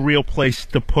had no real place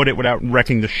to put it without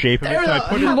wrecking the shape of it. So I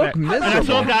put it back. And I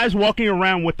saw guys walking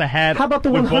around with the hat. How about the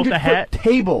 100-foot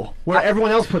table where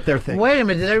everyone else put their thing? Wait a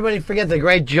minute. Did everybody forget the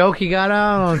great joke he got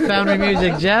on Foundry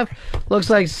Music, Jeff? Looks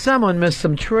like someone missed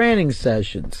some training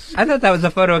sessions. I thought that was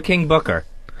a photo of King Booker.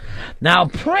 Now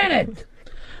print it!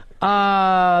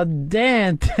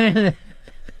 Dan.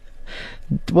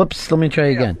 Whoops, let me try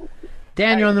again.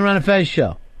 Dan, you're on the Run of Fez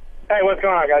show. Hey, what's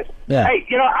going on, guys? Yeah. Hey,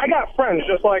 I got friends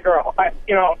just like Earl. I'm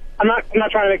not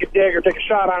trying to make a dig or take a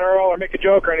shot on Earl or make a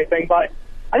joke or anything, but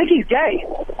I think he's gay.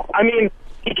 I mean,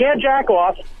 he can't jack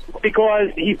off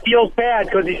because he feels bad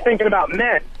because he's thinking about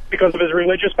men because of his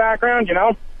religious background,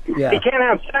 Yeah. He can't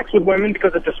have sex with women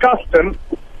because it disgusts him.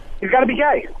 He's got to be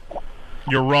gay.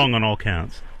 You're wrong on all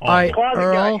counts. All right,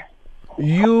 Earl,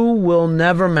 you will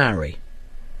never marry.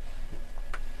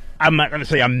 I'm not going to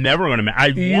say I'm never going to marry. I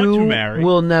want to marry. You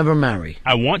will never marry.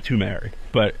 I want to marry,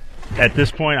 but at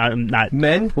this point, I'm not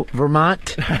men.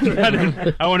 Vermont.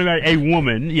 I want to marry a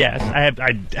woman. Yes,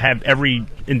 I have every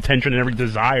intention and every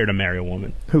desire to marry a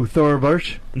woman. Who? Thora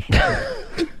Birch.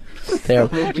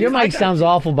 Your mic sounds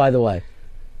awful, by the way.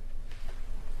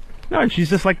 No, she's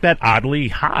just like that oddly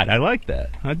hot. I like that.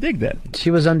 I dig that. She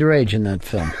was underage in that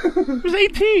film. She was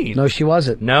 18. No, she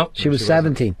wasn't. No, she was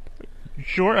 17.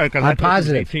 Sure, because I'm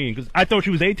positive. 18. Because I thought she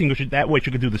was 18 because that way she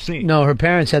could do the scene. No, her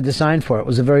parents had to sign for it. It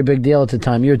was a very big deal at the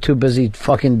time. You were too busy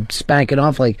fucking spanking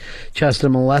off like Chester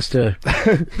Molester,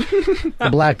 a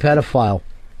black pedophile.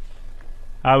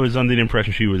 I was under the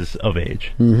impression she was of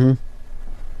age. Mm-hmm.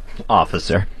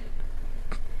 Officer.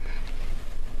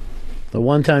 The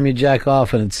one time you jack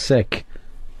off and it's sick.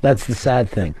 That's the sad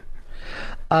thing.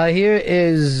 Here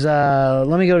is,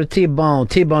 let me go to T-Bone.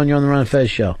 T-Bone, you're on the Ron and Fez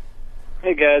show.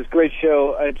 Hey, guys, great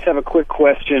show. I just have a quick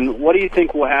question. What do you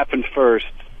think will happen first?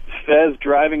 Fez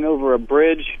driving over a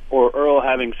bridge or Earl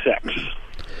having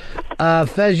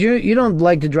sex? Fez, you don't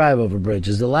like to drive over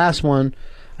bridges. The last one,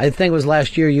 I think it was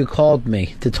last year, you called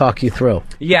me to talk you through.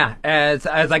 Yeah, as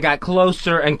I got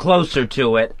closer and closer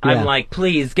to it, Yeah. I'm like,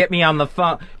 please get me on the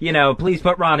phone. You know, please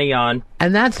put Ronnie on.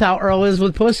 And that's how Earl is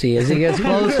with pussy. As he gets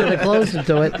closer and closer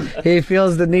to it, he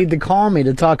feels the need to call me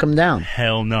to talk him down.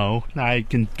 Hell no. I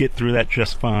can get through that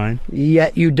just fine.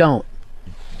 Yet you don't.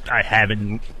 I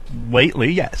haven't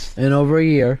lately, yes. In over a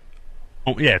year.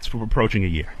 Oh, yeah, it's approaching a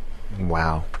year.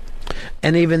 Wow.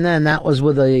 And even then, that was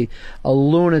with a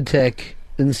lunatic,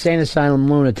 insane asylum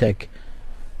lunatic,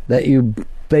 that you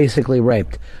basically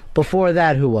raped. Before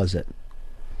that, who was it?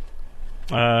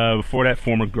 Before that,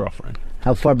 former girlfriend.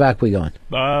 How far back we going?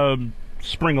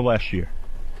 Spring of last year.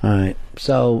 All right.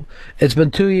 So it's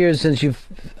been 2 years since you've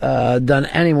done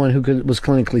anyone who was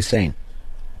clinically sane.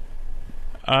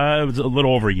 It was a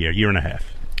little over a year and a half.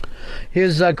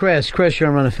 Here's Chris. Chris, you're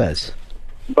on Run a Fez.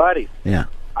 Buddy. Yeah.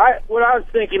 What I was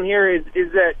thinking here is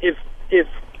that if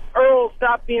Earl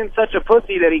stopped being such a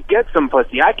pussy that he gets some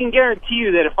pussy, I can guarantee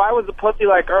you that if I was a pussy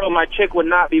like Earl, my chick would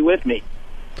not be with me.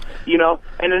 You know,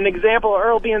 and an example of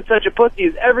Earl being such a pussy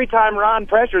is every time Ron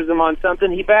pressures him on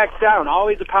something, he backs down,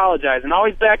 always apologizing,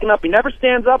 always backing up. He never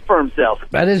stands up for himself.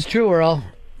 That is true, Earl.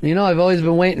 You know, I've always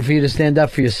been waiting for you to stand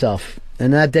up for yourself.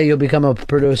 And that day you'll become a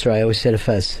producer, I always say to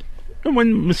Fez.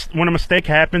 When a mistake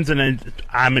happens and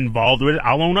I'm involved with it,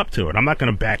 I'll own up to it. I'm not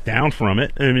going to back down from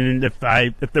it. I mean, if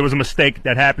there was a mistake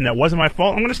that happened that wasn't my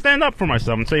fault, I'm going to stand up for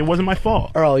myself and say it wasn't my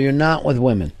fault. Earl, you're not with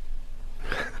women.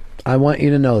 I want you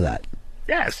to know that.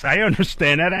 Yes, I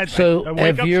understand that. I if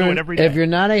wake up to it every day. you're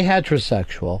not a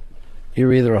heterosexual,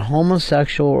 you're either a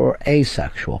homosexual or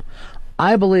asexual.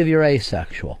 I believe you're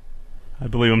asexual. I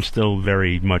believe I'm still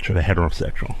very much of a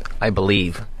heterosexual. I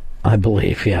believe,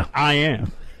 yeah. I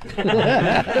am. The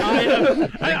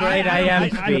great I am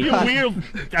speech. I feel weird.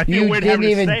 I feel You weird didn't having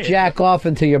to even say jack off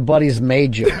until your buddy's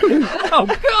made you. Oh,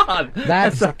 God.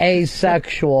 That's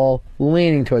asexual,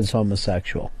 leaning towards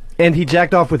homosexual. And he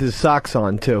jacked off with his socks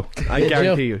on, too. I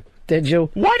guarantee you. Did you?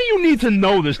 Why do you need to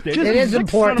know this? It is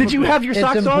important. Did you have your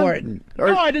socks It's important. on?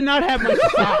 No, I did not have my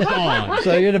socks on.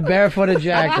 So you're the barefooted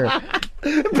jacker.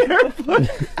 Barefoot.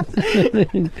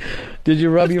 Did you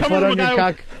rub your Come foot on, on your guy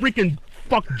cock? with freaking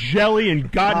fuck jelly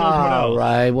and God knows what else. All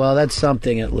right. Well, that's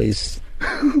something at least.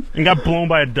 And got blown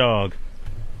by a dog.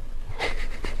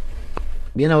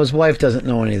 You know, his wife doesn't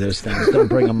know any of those things. Don't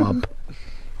bring them up.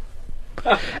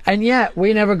 And yet,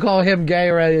 we never call him gay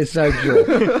or asexual.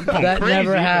 That crazy,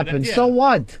 never but happened. yeah. So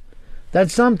what?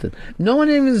 That's something. No one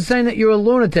even is saying that you're a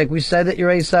lunatic. We say that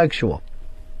you're asexual.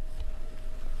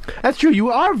 That's true. You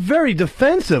are very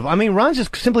defensive. I mean, Ron's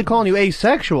just simply calling you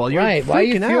asexual. You're Right. Why are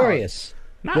you freaking out. furious?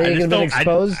 No, That I you're just gonna be don't.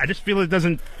 exposed? I just feel it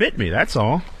doesn't fit me. That's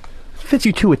all. Fits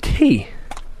you to a T.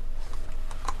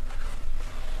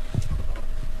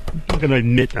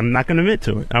 I'm not gonna admit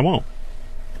to it. I won't.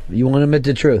 You want to admit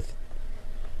the truth?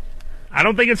 I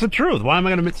don't think it's the truth. Why am I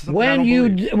gonna admit to something I don't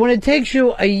believe? When it takes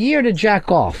you a year to jack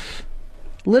off,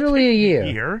 literally a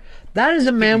year, that is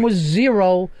a man with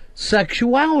zero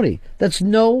sexuality. That's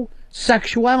no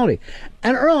sexuality.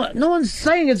 And Earl, no one's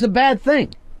saying it's a bad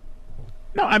thing.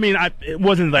 No, I mean, it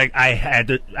wasn't like I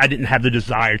didn't have the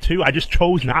desire to. I just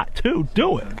chose not to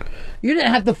do it. You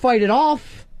didn't have to fight it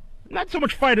off. Not so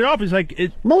much fight it off. It's like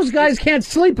most guys can't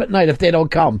sleep at night if they don't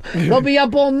come. They'll be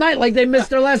up all night like they missed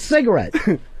their last cigarette.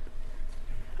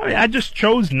 I mean, I just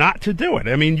chose not to do it.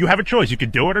 I mean, you have a choice. You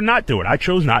could do it or not do it. I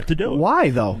chose not to do it.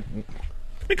 Why, though?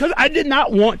 Because I did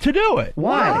not want to do it.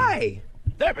 Why?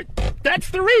 That's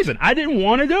the reason. I didn't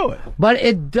want to do it. But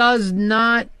it does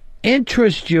not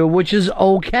interest you, which is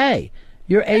okay.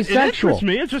 You're asexual. It interests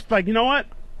me. It's just like, you know what?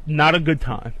 not a good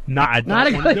time. I Not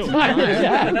a don't wanna good do it. time.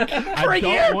 I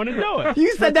don't want to do it.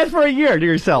 You said that for a year to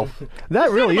yourself.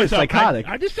 That really is Myself, psychotic.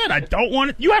 I just said I don't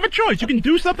want it. You have a choice. You can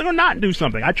do something or not do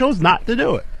something. I chose not to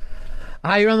do it.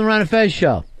 Hi, you're on the Ron and Fez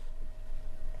show.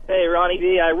 Hey, Ronnie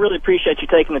D, I really appreciate you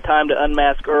taking the time to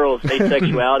unmask Earl's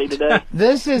asexuality today.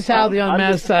 This is how the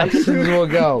unmasked Saxons will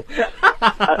go.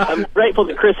 I'm grateful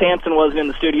that Chris Hansen wasn't in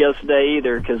the studios today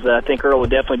either, because I think Earl would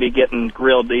definitely be getting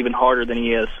grilled even harder than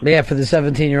he is. Yeah, for the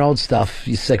 17-year-old stuff,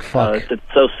 you sick fuck. It's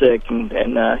so sick, and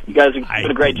you guys are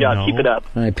doing a great job. Keep it up.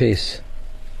 All right, peace.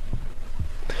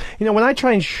 You know, when I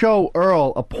try and show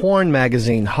Earl a porn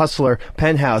magazine, Hustler,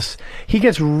 Penthouse, he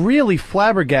gets really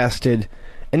flabbergasted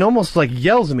and almost like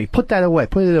yells at me, put that away,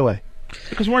 put it away.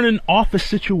 Because we're in an office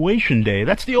situation, Dave.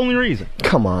 That's the only reason.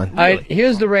 Come on. All right,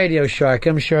 here's the radio Shark.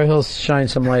 I'm sure he'll shine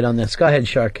some light on this. Go ahead,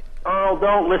 Shark. Earl,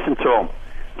 don't listen to them.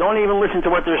 Don't even listen to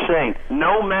what they're saying.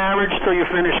 No marriage till you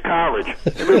finish college.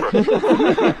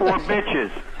 Remember, 4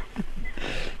 bitches.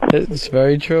 It's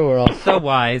very true, Earl. So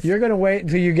wise. You're going to wait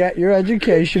until you get your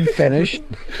education finished.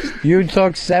 You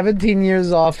took 17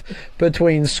 years off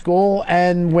between school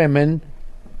and women.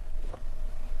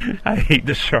 I hate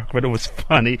the Shark, but it was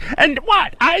funny. And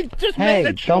what? I just made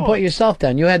a choice. Don't put yourself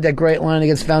down. You had that great line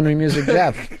against Foundry Music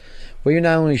Jeff, where you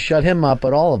not only shut him up,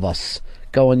 but all of us,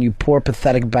 going, you poor,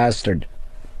 pathetic bastard.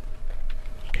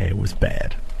 Okay, it was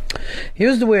bad.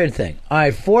 Here's the weird thing. All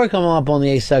right, 4 come up on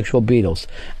the asexual Beatles,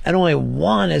 and only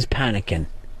 1 is panicking.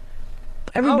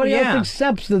 Everybody else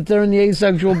accepts that they're in the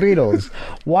asexual Beatles.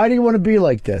 Why do you want to be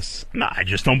like this? No, I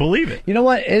just don't believe it. You know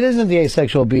what? It isn't the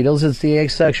asexual Beatles. It's the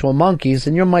asexual monkeys,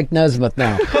 and you're Mike Nesmith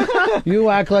now. You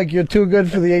act like you're too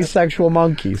good for the asexual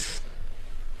monkeys.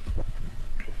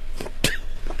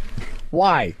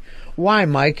 Why? Why,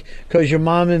 Mike? Because your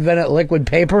mom invented liquid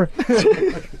paper?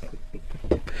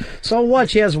 So what?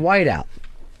 She has whiteout.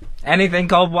 Anything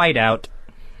called whiteout.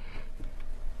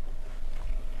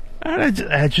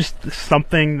 I just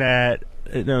something that,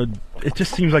 you know, it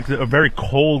just seems like a very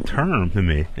cold term to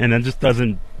me, and it just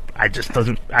doesn't. I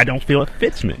don't feel it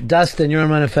fits me. Dustin, you're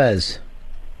on Ron and Fez.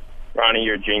 Ronnie,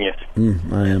 you're a genius.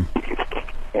 I am.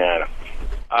 Yeah,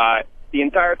 I know. The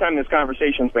entire time this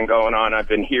conversation's been going on, I've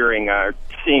been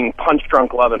seeing Punch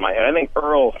Drunk Love in my head. I think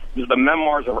Earl, this is the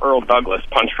memoirs of Earl Douglas,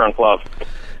 Punch Drunk Love.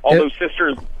 All those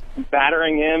sisters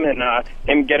battering him and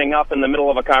him getting up in the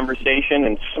middle of a conversation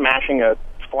and smashing a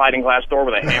sliding glass door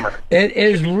with a hammer. It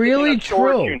is really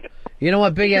true. You know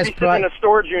what, big ass in a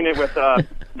storage unit with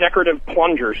decorative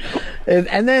plungers.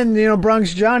 And then, you know,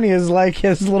 Bronx Johnny is like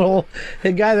the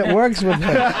guy that works with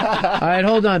him. All right,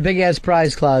 hold on, big ass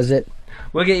prize closet.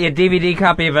 We'll get you a DVD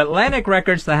copy of Atlantic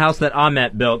Records, The House That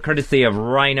Ahmet Built, courtesy of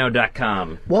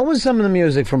Rhino.com. What was some of the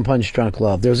music from Punch Drunk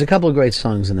Love? There was a couple of great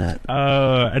songs in that.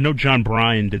 I know John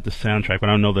Bryan did the soundtrack, but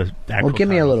I don't know the actual Well, give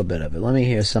me a little bit of it. Let me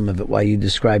hear some of it while you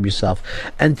describe yourself.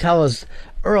 And tell us,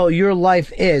 Earl, your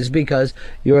life is, because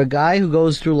you're a guy who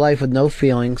goes through life with no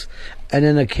feelings and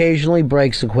then occasionally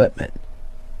breaks equipment.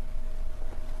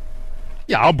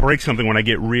 Yeah, I'll break something when I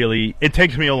get really... It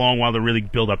takes me a long while to really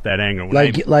build up that anger.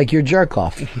 Like your jerk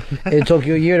off. It took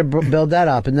you a year to build that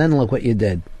up, and then look what you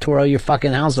did. Tore all your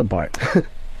fucking house apart.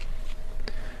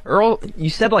 Earl, you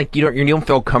said like you don't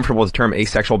feel comfortable with the term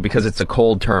asexual because it's a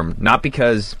cold term, not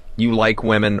because you like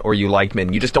women or you like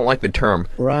men. You just don't like the term.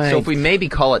 Right. So if we maybe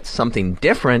call it something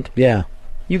different, yeah,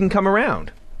 you can come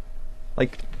around.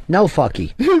 Like no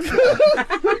fucky.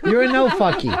 You're a no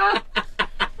fucky.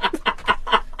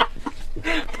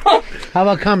 How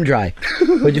about cum dry?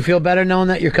 Would you feel better knowing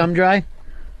that you're cum dry?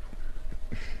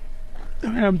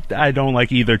 I don't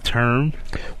like either term.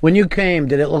 When you came,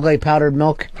 did it look like powdered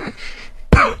milk?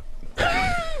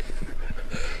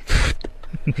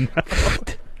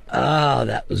 Oh,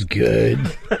 that was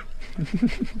good.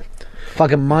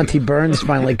 Fucking Monty Burns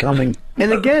finally coming.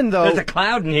 And again, though, there's a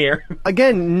cloud in here.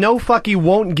 Again, no fucky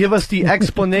won't give us the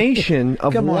explanation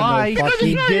of why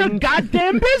he didn't.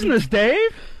 Goddamn business,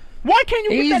 Dave. Why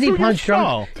can't you get that through Punch your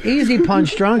Drunk? skull? Easy,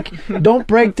 Punch Drunk. Don't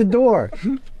break the door.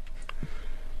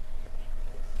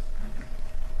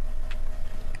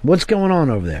 What's going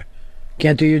on over there?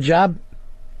 Can't do your job?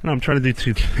 No, I'm trying to do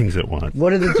 2 things at once.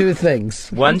 What are the 2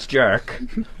 things? One's jerk.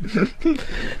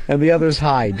 And the other's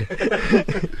hide.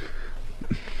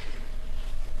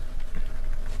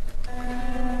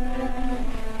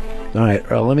 All right,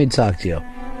 Earl, let me talk to you.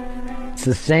 It's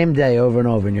the same day over and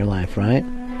over in your life, right?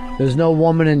 There's no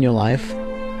woman in your life,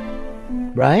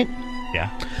 right?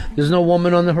 Yeah. There's no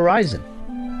woman on the horizon.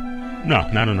 No,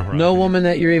 not on the horizon. No woman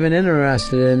that you're even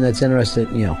interested in that's interested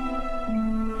in you.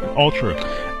 All true.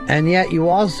 And yet you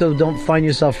also don't find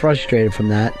yourself frustrated from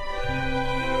that.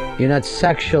 You're not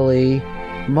sexually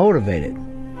motivated.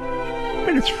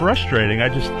 mean, it's frustrating. I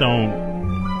just don't,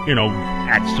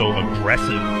 act so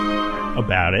aggressive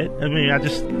about it. I mean,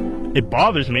 it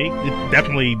bothers me. It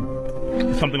definitely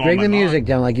is something on my Bring the music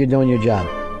down like you're doing your job.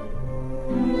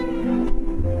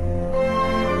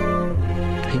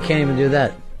 He can't even do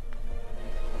that.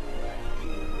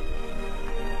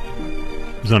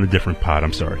 It was on a different pod.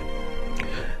 I'm sorry.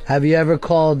 Have you ever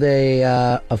called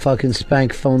a fucking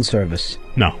spank phone service?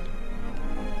 No.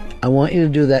 I want you to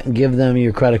do that and give them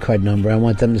your credit card number. I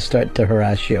want them to start to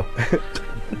harass you.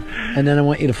 And then I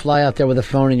want you to fly out there with a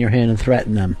phone in your hand and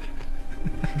threaten them.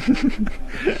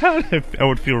 I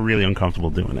would feel really uncomfortable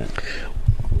doing it.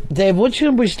 Dave, what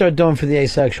should we start doing for the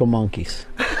asexual monkeys?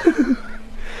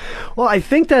 Well, I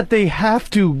think that they have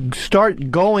to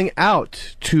start going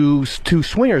out to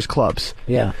swingers clubs.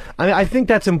 Yeah. I mean, I think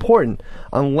that's important.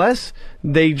 Unless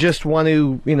they just want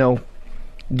to,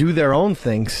 do their own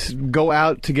things, go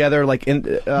out together, like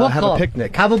have club. a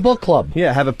picnic. Have a book club.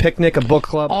 Yeah, have a picnic, a book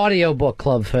club. Audio book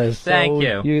club, Fez. Thank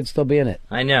you. You could still be in it.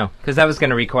 I know, because that was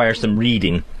going to require some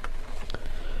reading.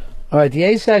 All right, the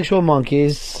asexual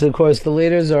monkeys, of course, the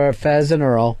leaders are Fez and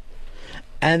Earl.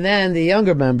 And then the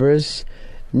younger members,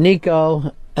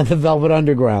 Nico and the Velvet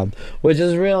Underground, which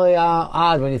is really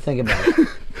odd when you think about it.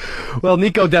 Well,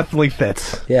 Nico definitely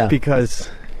fits. Yeah. Because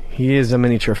he is a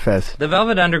miniature Fez. The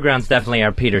Velvet Underground's definitely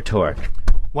our Peter Tork.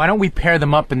 Why don't we pair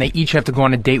them up and they each have to go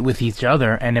on a date with each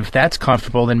other, and if that's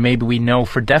comfortable, then maybe we know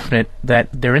for definite that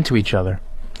they're into each other.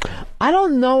 I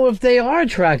don't know if they are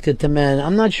attracted to men.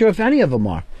 I'm not sure if any of them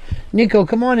are. Nico,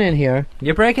 come on in here.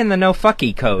 You're breaking the no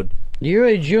fucky code. You're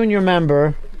a junior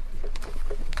member.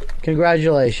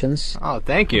 Congratulations. Oh,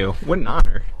 thank you. What an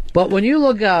honor. But when you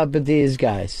look up at these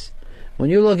guys, when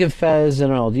you look at Fez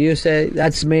and Earl, do you say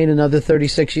that's me in another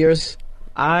 36 years?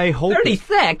 I hope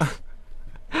 36?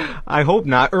 I hope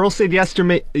not. Earl said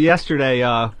yesterday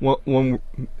when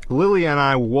Lily and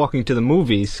I were walking to the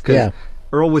movies, because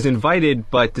Earl was invited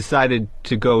but decided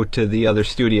to go to the other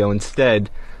studio instead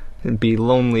and be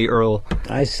lonely Earl.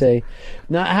 I see.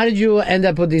 Now, how did you end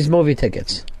up with these movie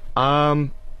tickets?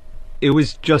 It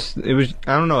was I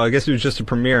don't know, I guess it was just a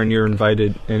premiere and you're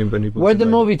invited. Anybody. Where'd the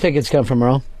movie tickets come from,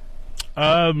 Earl?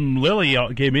 Lily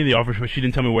gave me the offer, but she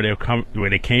didn't tell me where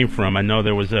they came from. I know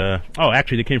there was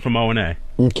actually they came from O&A.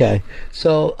 Okay.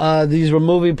 So these were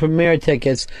movie premiere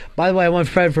tickets. By the way, I want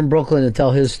Fred from Brooklyn to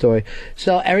tell his story.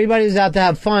 So everybody was out to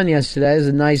have fun yesterday. It was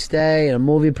a nice day and a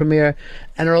movie premiere,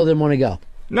 and Earl didn't want to go.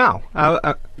 No.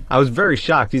 I was very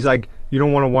shocked. He's like, you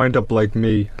don't want to wind up like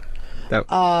me.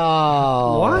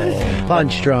 Oh. What?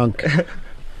 Punch drunk.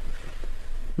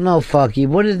 No, fucky.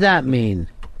 What did that mean?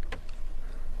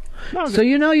 No, so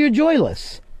you're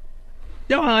joyless.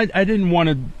 No, I didn't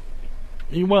want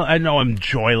to. Well, I know I'm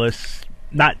joyless,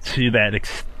 not to that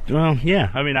extent. Well, yeah.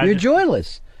 I mean, you're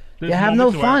joyless. You have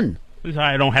no fun.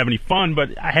 I don't have any fun,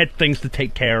 but I had things to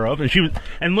take care of,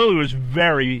 and Lily was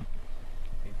very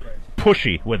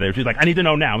pushy with it. She's like, "I need to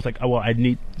know now." I was like, "Oh well, I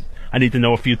need to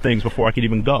know a few things before I can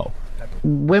even go."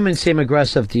 Women seem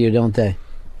aggressive to you, don't they?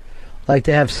 Like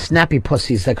they have snappy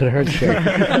pussies that could hurt you.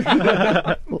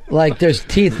 Like there's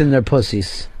teeth in their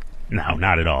pussies. No,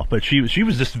 not at all. But she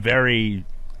was just very...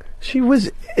 She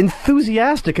was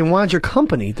enthusiastic and wanted your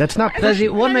company. That's not...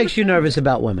 What makes you nervous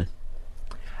about women?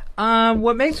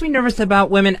 What makes me nervous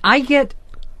about women, I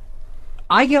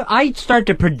start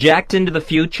to project into the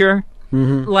future.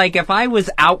 Mm-hmm. Like if I was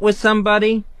out with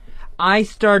somebody, I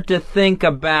start to think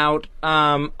about,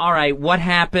 all right, what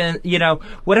happened?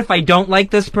 What if I don't like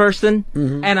this person?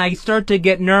 Mm-hmm. And I start to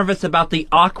get nervous about the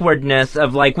awkwardness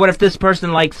of like, what if this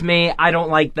person likes me, I don't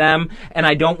like them, and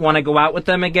I don't want to go out with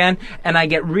them again? And I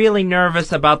get really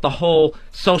nervous about the whole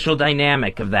social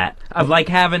dynamic of that, of like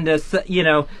having to,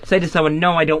 say to someone,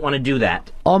 no, I don't want to do that.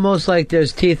 Almost like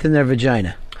there's teeth in their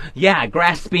vagina. Yeah,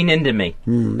 grasping into me.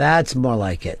 That's more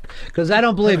like it. Because I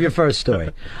don't believe your first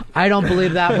story. I don't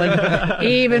believe that one.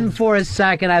 Even for a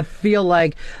second, I feel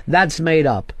like that's made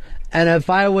up. And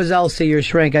if I was Elsie, your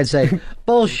shrink, I'd say,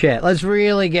 bullshit. Let's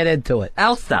really get into it.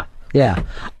 Elsa. Yeah.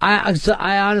 I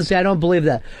honestly, I don't believe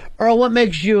that. Earl, what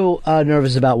makes you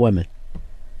nervous about women?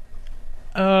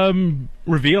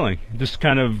 Revealing. Just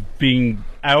kind of being...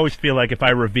 I always feel like if I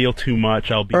reveal too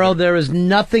much, I'll be... Earl, there is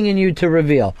nothing in you to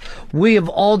reveal. We have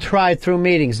all tried through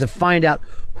meetings to find out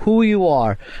who you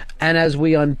are. And as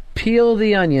we unpeel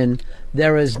the onion,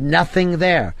 there is nothing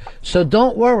there. So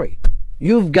don't worry.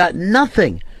 You've got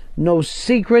nothing. No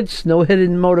secrets, no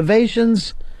hidden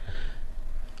motivations.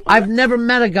 I've never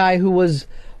met a guy who was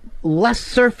less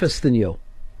surface than you.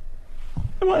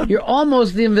 You're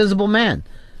almost the invisible man.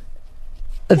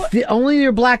 Only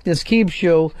your blackness keeps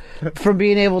you from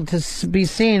being able to be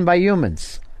seen by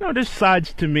humans. No, there's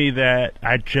sides to me that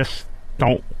I just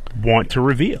don't want to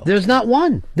reveal. There's not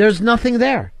one. There's nothing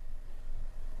there.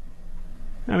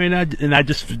 I mean, I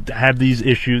just have these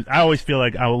issues. I always feel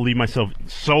like I will leave myself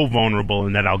so vulnerable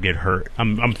and that I'll get hurt. I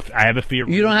have a fear.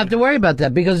 You don't have to worry about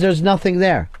that because there's nothing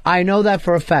there. I know that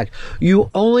for a fact. You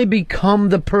only become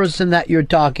the person that you're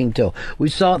talking to. We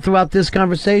saw it throughout this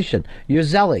conversation. You're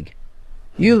Zelig.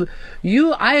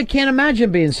 I can't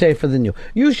imagine being safer than you.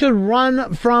 You should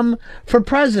run for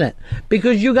president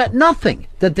because you got nothing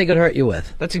that they could hurt you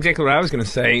with. That's exactly what I was going to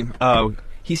say.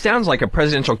 He sounds like a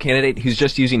presidential candidate who's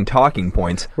just using talking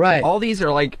points. Right. All these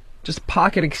are like just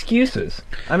pocket excuses.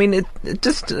 I mean, it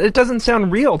doesn't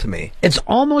sound real to me. It's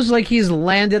almost like he's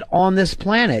landed on this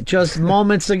planet just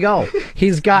moments ago.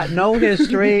 He's got no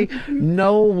history,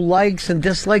 no likes and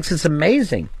dislikes. It's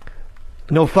amazing.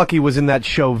 No fuck, he was in that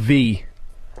show V.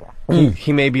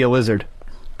 He may be a lizard.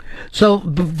 So,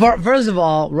 first of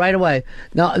all, right away,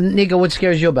 now, Nico, what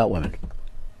scares you about women?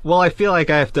 Well, I feel like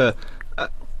I have to.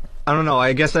 I don't know.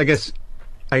 I guess I just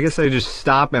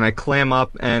stop and I clam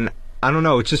up, and I don't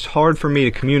know. It's just hard for me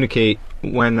to communicate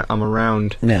when I'm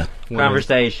around. Yeah.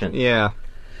 Conversation. Yeah.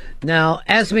 Now,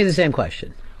 ask me the same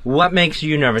question. What makes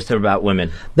you nervous about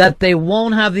women? That they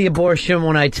won't have the abortion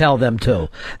when I tell them to.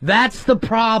 That's the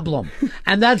problem.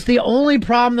 And that's the only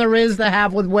problem there is to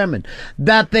have with women.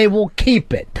 That they will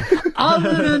keep it.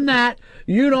 Other than that,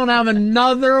 you don't have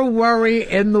another worry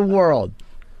in the world.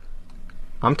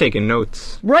 I'm taking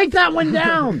notes. Write that one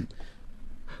down.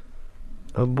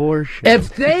 Abortion.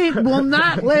 If they will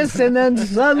not listen, then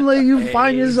suddenly you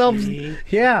find yourself...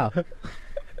 Yeah.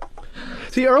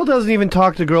 See, Earl doesn't even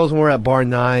talk to girls when we're at Bar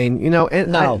 9, you know.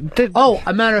 And no.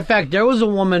 A matter of fact, there was a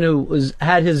woman who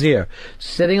had his ear,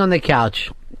 sitting on the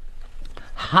couch,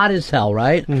 hot as hell,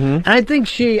 right? Mm-hmm. And I think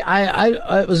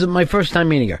it was my first time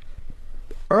meeting her.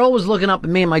 Earl was looking up at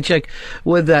me and my chick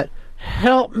with that,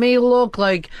 help me look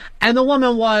like, and the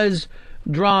woman was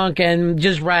drunk and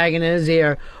just ragging in his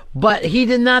ear. But he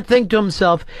did not think to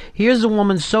himself, here's a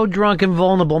woman so drunk and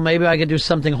vulnerable, maybe I could do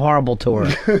something horrible to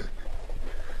her.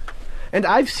 And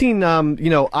I've seen,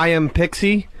 I Am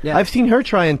Pixie. Yeah. I've seen her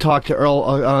try and talk to Earl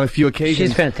on a few occasions.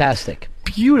 She's fantastic.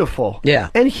 Beautiful. Yeah.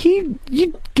 And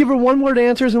you give her one-word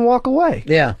answers and walk away.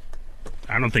 Yeah.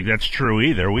 I don't think that's true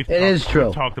either. It is true.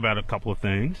 We've talked about a couple of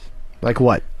things. Like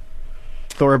what?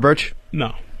 Thora Birch?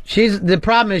 No. The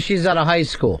problem is she's out of high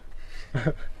school.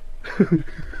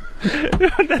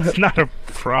 That's not a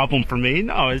problem for me.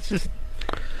 No, it's just...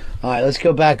 All right, let's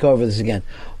go back over this again.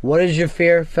 What is your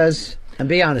fear, Fez? And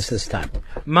be honest this time.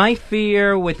 My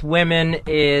fear with women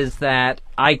is that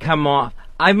I come off...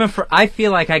 I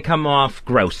feel like I come off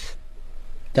gross.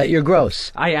 That you're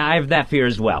gross? I have that fear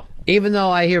as well. Even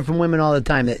though I hear from women all the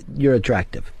time that you're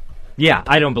attractive. Yeah,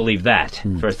 I don't believe that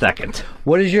for a second.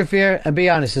 What is your fear? And be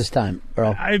honest this time,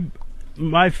 Earl.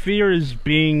 My fear is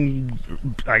being,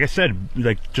 like I said,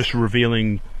 like just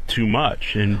revealing too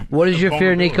much. And what is your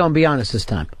fear, Nico? And be honest this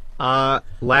time.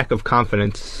 Lack of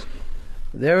confidence.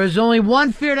 There is only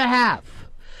one fear to have.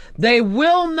 They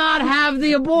will not have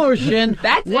the abortion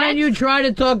when you try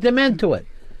to talk them into it.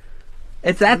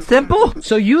 It's that simple?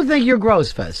 So you think you're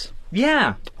gross, Fez?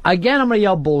 Yeah. Again, I'm going to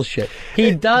yell bullshit.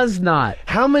 He does not.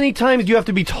 How many times do you have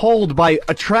to be told by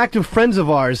attractive friends of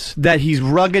ours that he's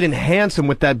rugged and handsome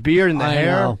with that beard and the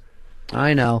hair?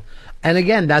 I know. And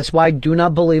again, that's why I do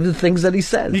not believe the things that he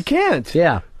says. You can't.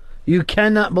 Yeah. You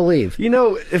cannot believe. You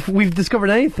know, if we've discovered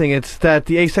anything, it's that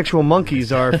the asexual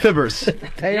monkeys are fibbers.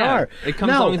 They are. It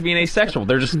comes along with being asexual.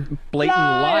 They're just blatant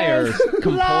liars.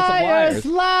 Compulsive liars.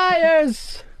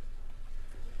 Liars.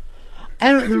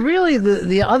 And really,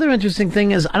 the other interesting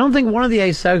thing is, I don't think one of the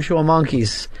asexual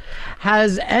monkeys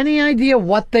has any idea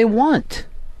what they want.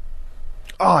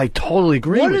 Oh, I totally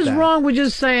agree with that. What is wrong with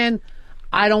just saying,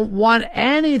 I don't want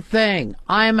anything.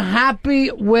 I'm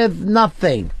happy with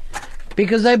nothing.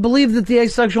 Because I believe that the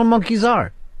asexual monkeys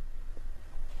are.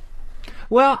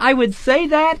 Well, I would say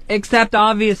that, except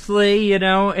obviously,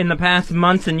 in the past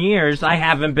months and years, I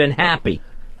haven't been happy.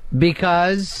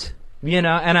 Because? And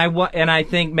I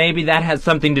think maybe that has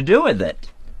something to do with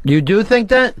it. You do think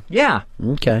that? Yeah.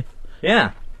 Okay.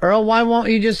 Yeah. Earl, why won't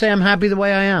you just say I'm happy the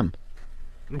way I am?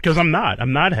 Because I'm not.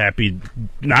 I'm not happy.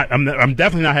 I'm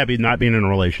definitely not happy not being in a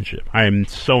relationship. I am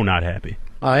so not happy.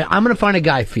 All right, I'm going to find a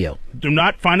guy for you. Do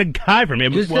not find a guy for me.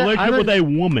 I'm in a relationship with a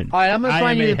woman. All right, I'm going to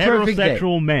find you the perfect date. I am a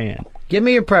heterosexual man. Give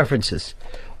me your preferences.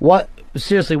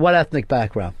 Seriously, what ethnic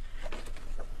background?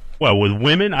 Well, with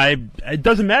women, it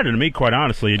doesn't matter to me, quite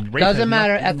honestly. Doesn't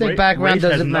matter. Ethnic background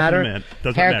doesn't matter.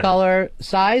 Hair color,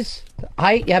 size,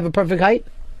 height. You have a perfect height?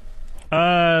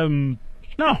 No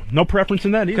preference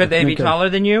in that either. Could they be taller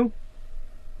than you?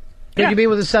 Could you be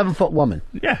with a 7-foot woman?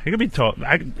 Yeah, it could be tall.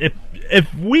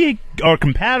 If we are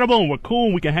compatible and we're cool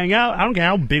and we can hang out, I don't care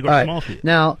how big or small she is.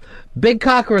 Now, big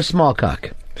cock or a small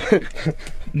cock?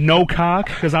 No cock,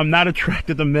 because I'm not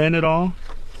attracted to men at all.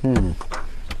 All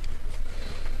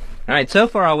right, so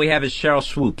far all we have is Cheryl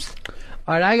Swoops.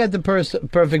 All right, I got the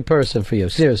perfect person for you,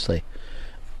 seriously.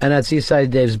 And that's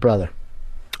Eastside Dave's brother.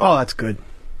 Oh, that's good.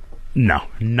 No,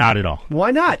 not at all.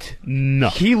 Why not? No.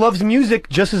 He loves music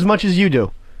just as much as you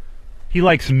do. He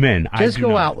likes men. Just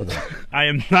go out with him. I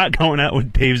am not going out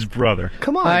with Dave's brother.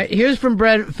 Come on. All right, here's from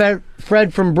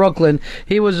Fred from Brooklyn.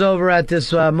 He was over at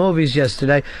this movies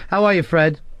yesterday. How are you,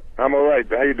 Fred? I'm all right.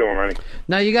 How you doing, honey?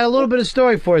 Now, you got a little bit of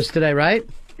story for us today, right?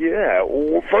 Yeah.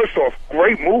 Well, first off,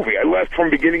 great movie. I left from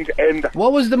beginning to end.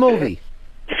 What was the movie?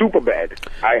 Superbad.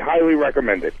 I highly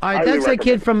recommend it. All right, that's that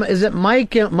kid from, is it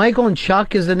Michael and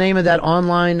Chuck is the name of that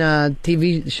online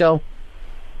TV show?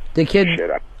 The kid? Shit,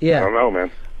 I yeah. don't know,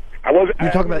 man. I wasn't. You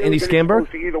talking about Andy Scamber?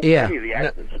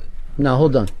 Yeah. No,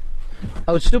 hold on.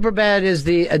 Oh, Superbad is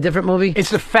a different movie? It's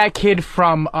the fat kid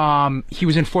from, he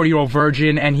was in 40-Year-Old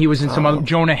Virgin, and he was in some other,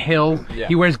 Jonah Hill. Yeah.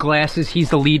 He wears glasses. He's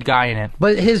the lead guy in it.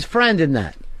 But his friend in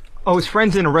that. Oh, his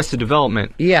friend's in Arrested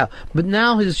Development. Yeah, but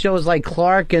now his show is like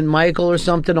Clark and Michael or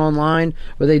something online,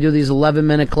 where they do these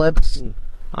 11-minute clips.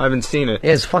 I haven't seen it.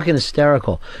 It's fucking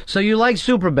hysterical. So you like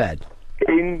Superbad?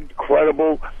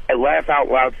 Incredible. I laugh out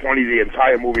loud funny the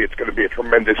entire movie. It's going to be a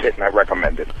tremendous hit, and I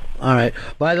recommend it. All right.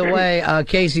 By the way,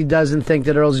 Casey doesn't think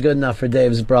that Earl's good enough for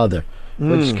Dave's brother,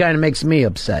 which kind of makes me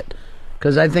upset,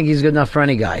 because I think he's good enough for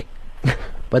any guy.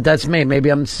 But that's me. Maybe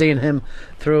I'm seeing him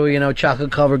through,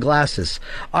 chocolate-covered glasses.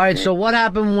 All right, so what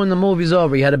happened when the movie's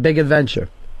over? You had a big adventure.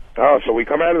 Oh, so we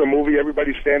come out of the movie.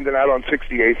 Everybody's standing out on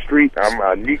 68th Street.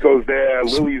 Nico's there.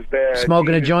 Lily's there.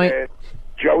 Smoking a joint? There.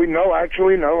 Joey, no,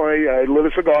 actually, no. I lit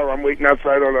a cigar. I'm waiting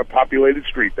outside on a populated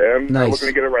street there. I'm not looking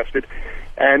to get arrested.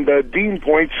 And Dean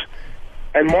points,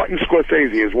 and Martin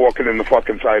Scorsese is walking in the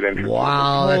fucking side entrance.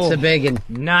 Wow, that's a big one.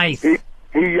 Nice. He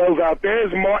yells out,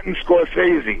 "There's Martin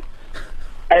Scorsese."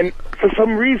 And for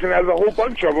some reason, out of a whole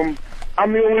bunch of them,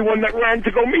 I'm the only one that ran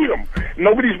to go meet him.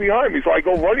 Nobody's behind me, so I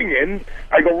go running in.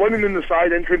 I go running in the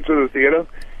side entrance of the theater,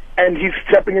 and he's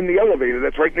stepping in the elevator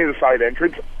that's right near the side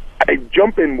entrance. I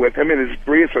jump in with him and his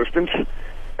 3 assistants.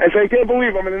 I say, I can't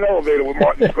believe I'm in an elevator with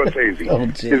Martin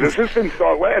Scorsese. His assistants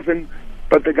start laughing,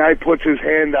 but the guy puts his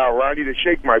hand out, ready to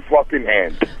shake my fucking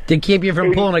hand. To keep you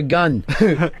from pulling a gun.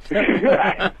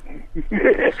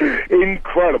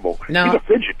 Incredible. Now, he's a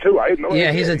fidget, too. I had no idea.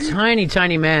 Yeah, he's a tiny,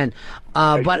 tiny man.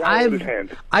 But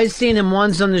I've seen him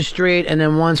once on the street, and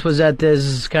then once was at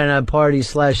this kind of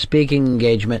party/speaking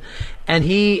engagement, and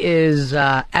he is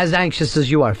as anxious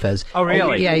as you are, Fez. Oh,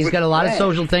 really? Yeah, he's got a lot of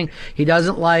social thing. He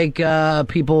doesn't like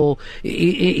people.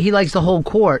 He likes the whole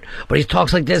court, but he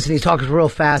talks like this, and he talks real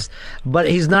fast. But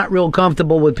he's not real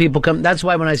comfortable with people coming. That's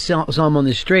why when I saw him on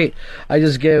the street, I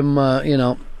just gave him,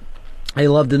 I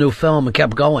loved the new film and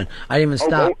kept going. I didn't even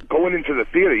stop. Going into the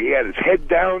theater, he had his head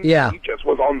down. Yeah. He just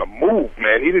was on the move,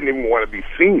 man. He didn't even want to be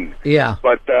seen. Yeah.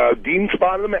 But Dean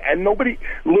spotted him, and nobody...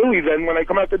 Lily, then, when I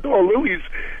come out the door, Lily's...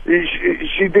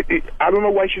 She did, I don't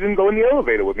know why she didn't go in the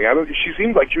elevator with me. She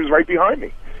seemed like she was right behind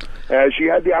me. She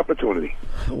had the opportunity.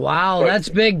 Wow, that's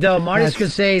big, though. Marty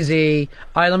Scorsese.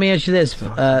 All right, let me ask you this.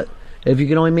 If you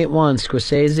could only meet one,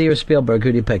 Scorsese or Spielberg,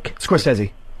 who do you pick?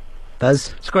 Scorsese.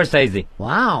 Does? Scorsese.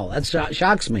 Wow, that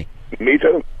shocks me. Me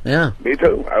too. Yeah. Me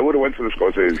too. I would have went for the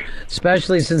Scorsese.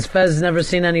 Especially since Fez never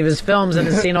seen any of his films and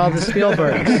has seen all the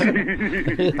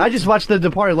Spielbergs. I just watched The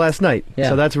Departed last night,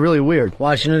 so that's really weird.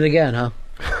 Watching it again, huh?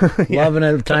 Loving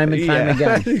it time and time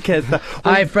again.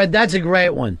 All right, Fred, that's a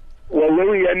great one. Well,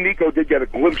 Lily and Nico did get a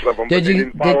glimpse of him, but they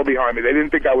didn't follow behind me. They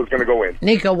didn't think I was going to go in.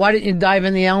 Nico, why didn't you dive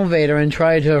in the elevator and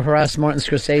try to harass Martin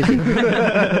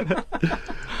Scorsese?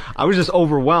 I was just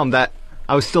overwhelmed that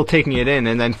I was still taking it in,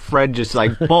 and then Fred just,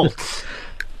 bolts.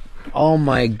 Oh,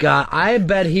 my God. I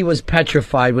bet he was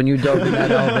petrified when you dove in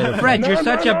that elevator. Fred, you're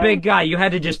such a big guy. You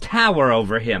had to just tower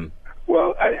over him.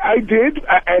 Well, I did,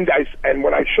 and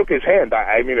when I shook his hand,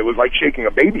 I mean, it was like shaking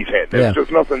a baby's hand. There was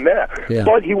just nothing there. Yeah.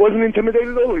 But he wasn't intimidated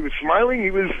at all. He was smiling.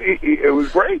 It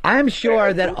was great. I'm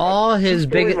sure that all his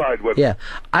biggest... Yeah,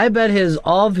 I bet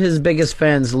all of his biggest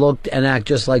fans looked and act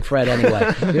just like Fred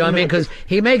anyway. You know what I mean? Because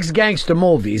he makes gangster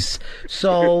movies.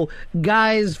 So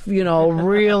guys,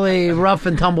 really rough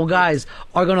and tumble guys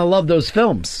are going to love those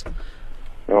films.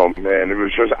 Oh, man, it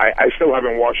was just, I still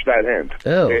haven't washed that hand.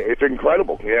 Oh. It's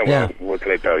incredible. Yeah, well, what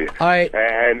can I tell you? All right.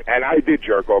 And I did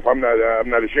jerk off. I'm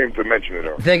not ashamed to mention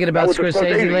it. Thinking about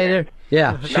Scorsese later?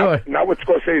 Yeah, sure. Not with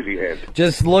Scorsese hand.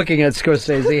 Just looking at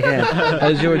Scorsese hand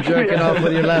as you were jerking off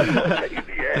with your left.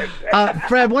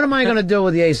 Fred, what am I going to do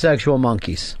with the asexual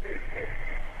monkeys?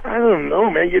 I don't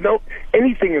know, man. You know,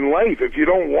 anything in life, if you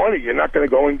don't want it, you're not going to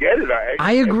go and get it.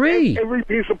 I agree. Every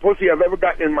piece of pussy I've ever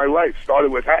gotten in my life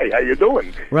started with, "Hey, how you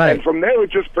doing?" Right. And from there, it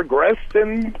just progressed,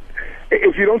 and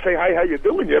if you don't say, "Hi, how you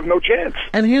doing?" you have no chance.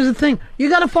 And here's the thing. You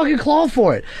got to fucking claw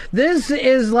for it. This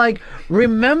is like,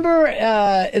 remember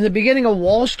in the beginning of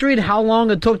Wall Street how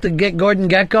long it took to get Gordon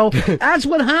Gekko? That's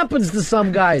what happens to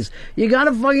some guys. You got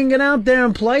to fucking get out there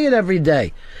and play it every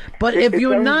day. But if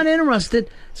you're not interested,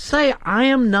 say, I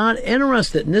am not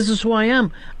interested, and this is who I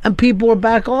am, and people are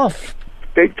back off.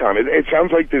 Big time. It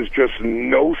sounds like there's just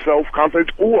no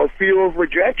self-confidence or fear of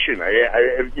rejection.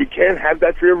 You can't have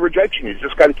that fear of rejection. You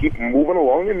just got to keep moving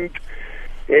along, and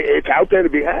it's out there to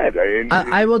be had.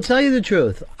 I will tell you the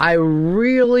truth. I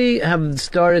really have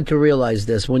started to realize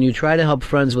this when you try to help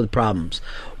friends with problems.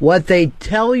 What they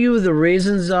tell you the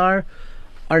reasons are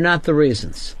not the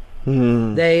reasons.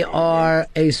 They are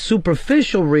a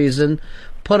superficial reason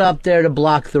put up there to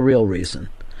block the real reason.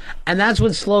 And that's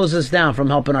what slows us down from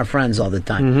helping our friends all the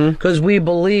time. Because we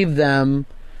believe them,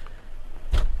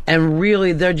 and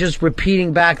really they're just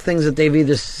repeating back things that they've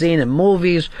either seen in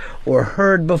movies or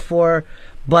heard before,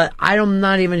 but I'm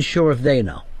not even sure if they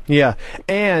know. Yeah,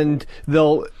 and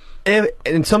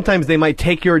and sometimes they might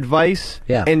take your advice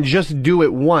and just do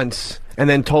it once and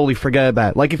then totally forget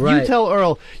about it. Like if you tell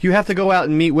Earl you have to go out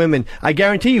and meet women, I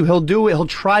guarantee you he'll do it. He'll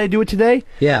try to do it today.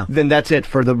 Yeah. Then that's it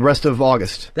for the rest of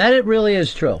August. That it really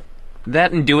is true.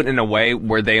 That and do it in a way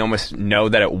where they almost know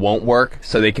that it won't work,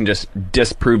 so they can just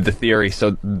disprove the theory,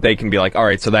 so they can be like, all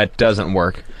right, so that doesn't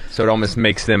work. So it almost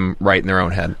makes them right in their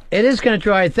own head. It is going to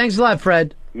try. Thanks a lot,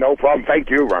 Fred. No problem.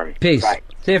 Thank you, Ronnie. Peace. Bye.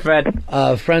 See you, Fred.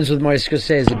 Friends with Marty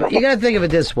Scorsese. But you got to think of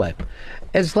it this way.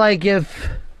 It's like if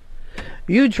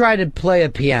you try to play a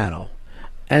piano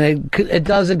and it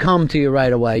doesn't come to you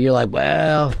right away. You're like,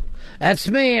 well, that's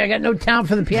me. I got no talent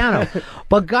for the piano.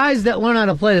 But guys that learn how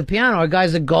to play the piano are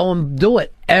guys that go and do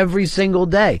it every single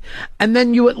day. And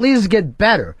then you at least get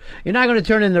better. You're not going to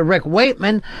turn into Rick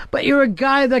Wakeman, but you're a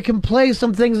guy that can play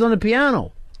some things on the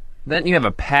piano. Then you have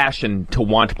a passion to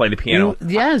want to play the piano.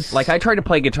 Yes. Like I tried to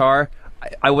play guitar.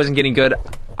 I wasn't getting good.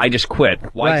 I just quit.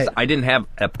 Why? Right. 'Cause I didn't have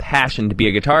a passion to be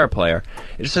a guitar player.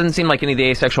 It just doesn't seem like any of the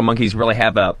asexual monkeys really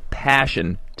have a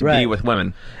passion to be with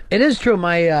women. It is true.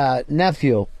 My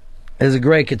nephew is a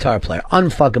great guitar player.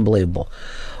 Unfucking believable.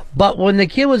 But when the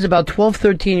kid was about 12,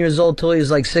 13 years old till he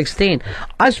was like 16,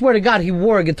 I swear to God, he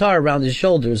wore a guitar around his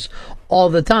shoulders all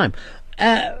the time.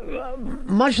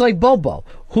 Much like Bobo,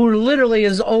 who literally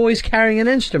is always carrying an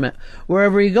instrument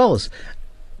wherever he goes.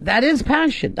 That is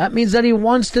passion. That means that he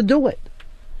wants to do it.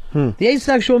 The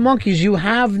asexual monkeys, you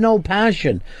have no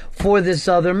passion for this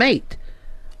other mate.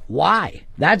 Why?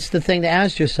 That's the thing to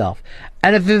ask yourself.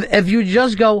 And if you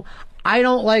just go, I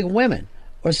don't like women,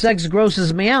 or sex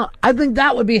grosses me out, I think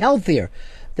that would be healthier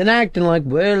than acting like,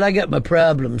 well, I got my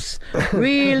problems.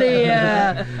 Really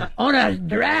on a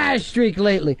dry streak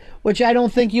lately, which I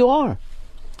don't think you are.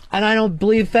 And I don't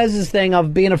believe Fez's thing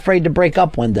of being afraid to break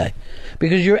up one day,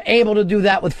 because you're able to do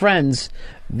that with friends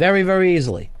very, very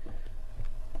easily.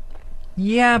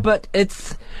 Yeah, but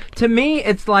to me,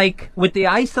 it's like with the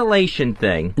isolation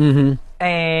thing,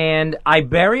 and I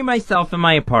bury myself in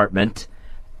my apartment,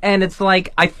 and it's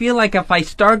like, I feel like if I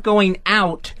start going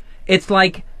out, it's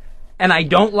like, and I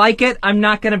don't like it, I'm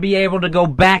not going to be able to go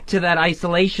back to that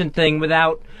isolation thing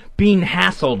without being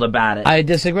hassled about it. I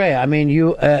disagree. I mean,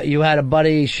 you had a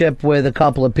buddyship with a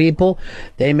couple of people.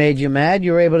 They made you mad.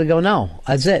 You were able to go, no,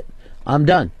 that's it. I'm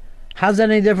done. How's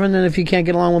that any different than if you can't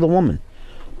get along with a woman?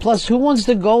 Plus, who wants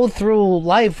to go through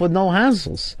life with no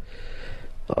hassles?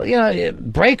 Well, you know,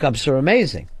 breakups are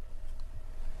amazing.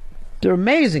 They're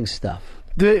amazing stuff.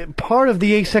 The part of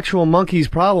the asexual monkey's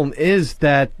problem is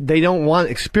that they don't want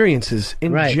experiences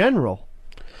in general.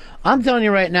 I'm telling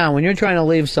you right now, when you're trying to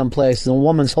leave someplace and a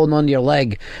woman's holding onto your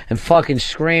leg and fucking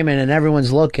screaming and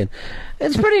everyone's looking,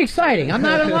 it's pretty exciting. I'm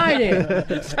not gonna lie to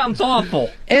you. It sounds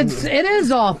awful. It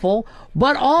is awful,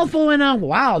 but awful in a,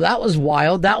 wow, that was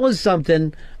wild. That was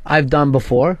something I've done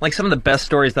before. Like some of the best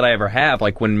stories that I ever have,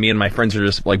 like when me and my friends are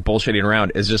just like bullshitting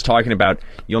around, is just talking about,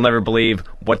 you'll never believe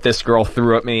what this girl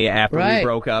threw at me after we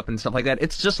broke up and stuff like that.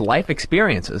 It's just life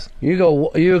experiences.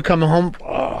 You come home,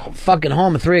 fucking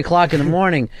home at 3 o'clock in the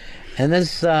morning, and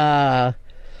this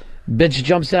bitch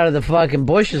jumps out of the fucking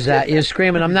bushes at you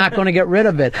screaming, I'm not going to get rid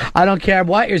of it. I don't care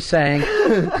what you're saying.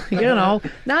 You know,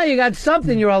 now you got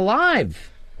something. You're alive.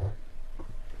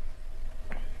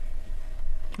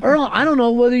 Earl, I don't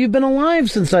know whether you've been alive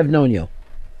since I've known you.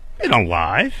 Been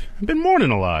alive? I've been more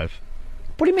than alive.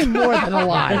 What do you mean more than a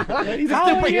lie? He's a How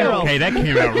are you? superhero. Okay, that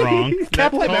came out wrong.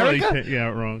 Captain That totally America? came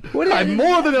out wrong. What do you- I'm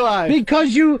more than a lie.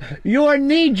 Because you're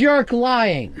knee-jerk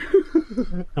lying.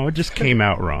 No, it just came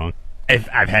out wrong. I've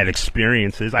had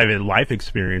experiences. I've had life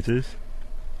experiences.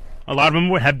 A lot of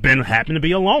them happen to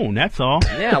be alone. That's all.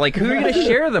 Yeah, like who are you going to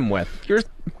share them with? You're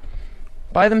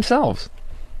by themselves.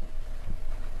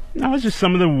 No, it's just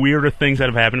some of the weirder things that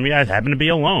have happened to me. I happen to be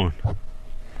alone.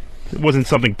 It wasn't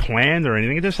something planned or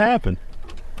anything. It just happened.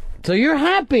 So you're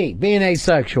happy being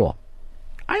asexual?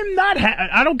 I'm not.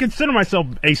 I don't consider myself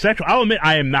asexual. I'll admit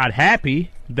I am not happy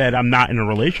that I'm not in a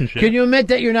relationship. Can you admit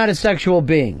that you're not a sexual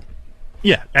being?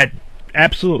 Yeah,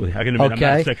 absolutely. I can admit I'm not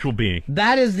Okay. a sexual being.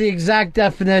 That is the exact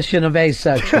definition of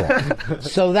asexual.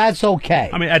 So that's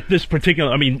okay. I mean, at this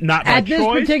particular, not my At this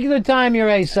choice. particular time, you're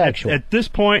asexual. At this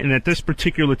point and at this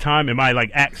particular time, am I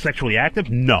like sexually active?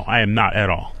 No, I am not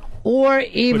at all. Or But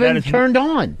even that is- turned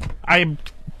on. I am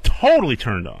totally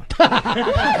turned on.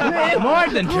 More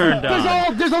than turned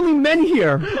on. There's only men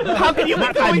here. How can you be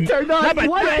totally turned on?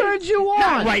 What turns you on?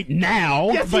 Not right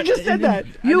now. Yes, but you just said that.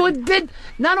 You did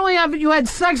not only have you had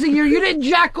sex a year, you didn't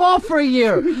jack off for a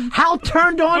year. How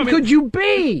turned on could you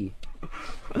be?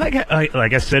 Like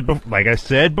I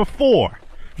said before,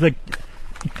 like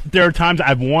there are times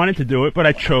I've wanted to do it, but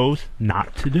I chose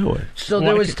not to do it. So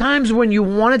there was times when you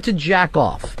wanted to jack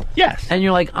off. Yes. And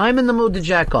you're like, I'm in the mood to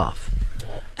jack off.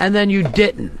 And then you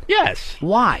didn't. Yes.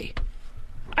 Why?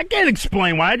 I can't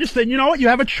explain why. I just said, you know what? You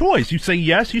have a choice. You say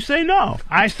yes, you say no.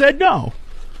 I said no.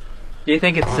 Do you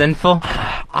think it's sinful?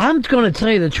 I'm going to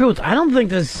tell you the truth. I don't think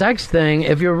this sex thing,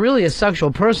 if you're really a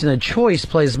sexual person, a choice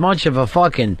plays much of a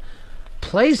fucking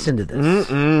place into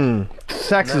this.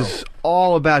 Sex is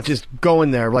all about just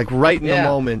going there, like right in the Yeah.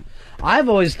 moment. I've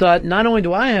always thought, not only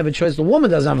do I have a choice, the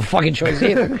woman doesn't have a fucking choice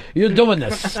either. You're doing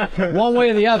this one way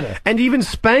or the other. And even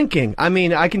spanking. I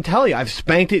mean, I can tell you, I've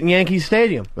spanked it in Yankee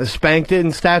Stadium. I've spanked it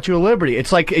in Statue of Liberty.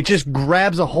 It's like it just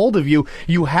grabs a hold of you.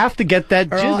 You have to get that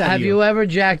Earl, jizz out have of you ever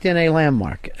jacked in a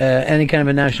landmark, any kind of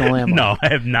a national landmark? No,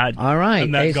 I have not. All right, I've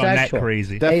not gone that asexual.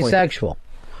 crazy. Definitely. Asexual.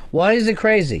 Why is it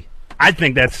crazy? I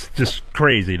think that's just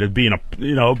crazy to be in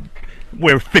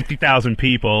where 50,000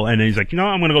 people, and he's like,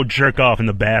 I'm going to go jerk off in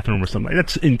the bathroom or something.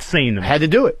 That's insane to me. Had to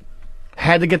do it.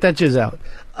 Had to get that jizz out.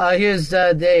 Here's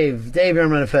Dave. Dave,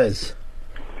 you're on Fez.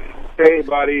 Hey,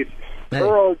 buddies. Hey.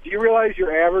 Earl, do you realize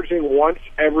you're averaging once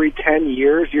every 10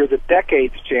 years? You're the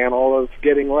decades channel of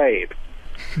getting laid.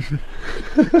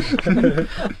 I'm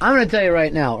going to tell you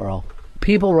right now, Earl.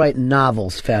 People write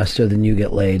novels faster than you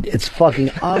get laid. It's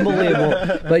fucking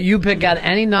unbelievable. But you pick out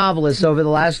any novelist over the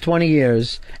last 20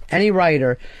 years, any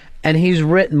writer, and he's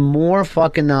written more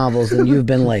fucking novels than you've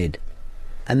been laid.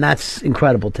 And that's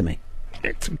incredible to me.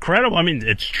 It's incredible. I mean,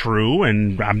 it's true,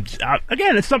 and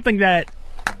again, it's something that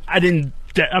I didn't.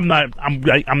 I'm not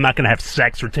going to have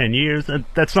sex for 10 years.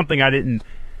 That's something I didn't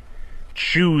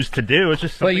choose to do. It's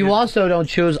just. But you also don't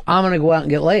choose, I'm going to go out and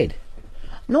get laid.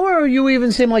 Nor you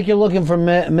even seem like you're looking for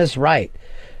Miss Right.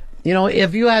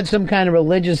 If you had some kind of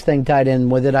religious thing tied in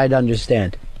with it, I'd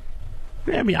understand.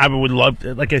 I mean, I would love,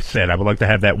 like I said, I would like to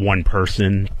have that one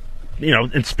person.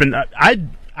 It's been. I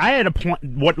had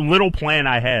what little plan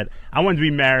I had. I wanted to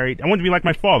be married. I wanted to be like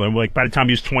my father. Like by the time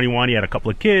he was 21, he had a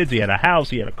couple of kids. He had a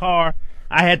house. He had a car.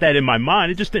 I had that in my mind.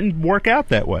 It just didn't work out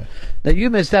that way. Now you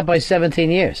missed that by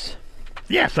 17 years.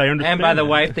 Yes, I understand. And by the that.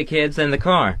 wife, the kids, and the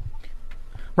car.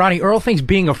 Ronnie, Earl thinks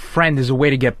being a friend is a way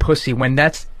to get pussy when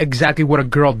that's exactly what a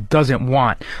girl doesn't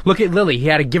want. Look at Lily. He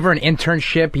had to give her an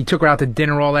internship. He took her out to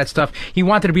dinner, all that stuff. He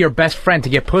wanted to be her best friend to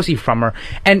get pussy from her.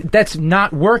 And that's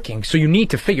not working, so you need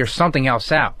to figure something else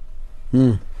out.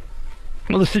 Well,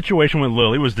 the situation with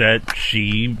Lily was that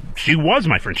she was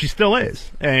my friend. She still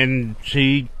is. And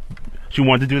she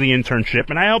wanted to do the internship,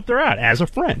 and I helped her out as a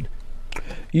friend.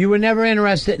 You were never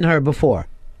interested in her before?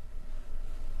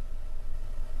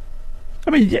 I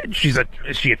mean, yeah,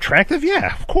 is she attractive?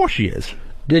 Yeah, of course she is.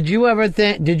 Did you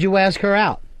you ask her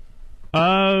out?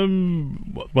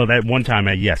 Well, that one time,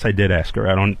 yes, I did ask her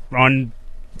out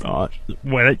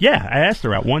yeah, I asked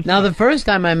her out once. Now, the first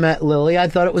time I met Lily, I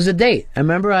thought it was a date. I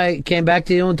remember I came back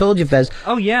to you and told you, Fez.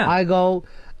 Oh, yeah. I go,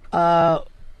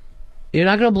 you're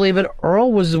not going to believe it.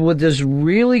 Earl was with this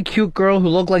really cute girl who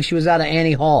looked like she was out of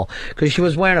Annie Hall because she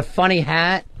was wearing a funny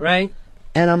hat. Right.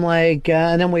 And I'm like,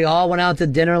 and then we all went out to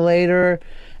dinner later,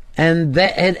 and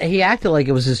he acted like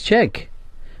it was his chick.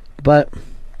 But,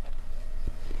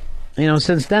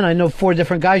 since then, I know 4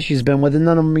 different guys she's been with, and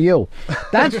none of them are you.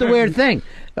 That's the weird thing.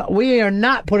 We are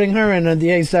not putting her in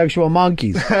the asexual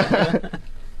monkeys.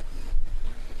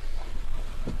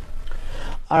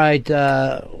 All right,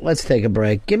 let's take a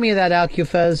break. Give me that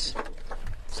Alcufez.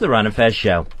 It's the Ron and Fez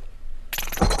Show.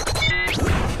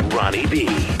 Ronnie B.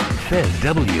 Fez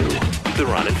W. The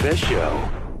Ron and Fez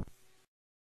Show.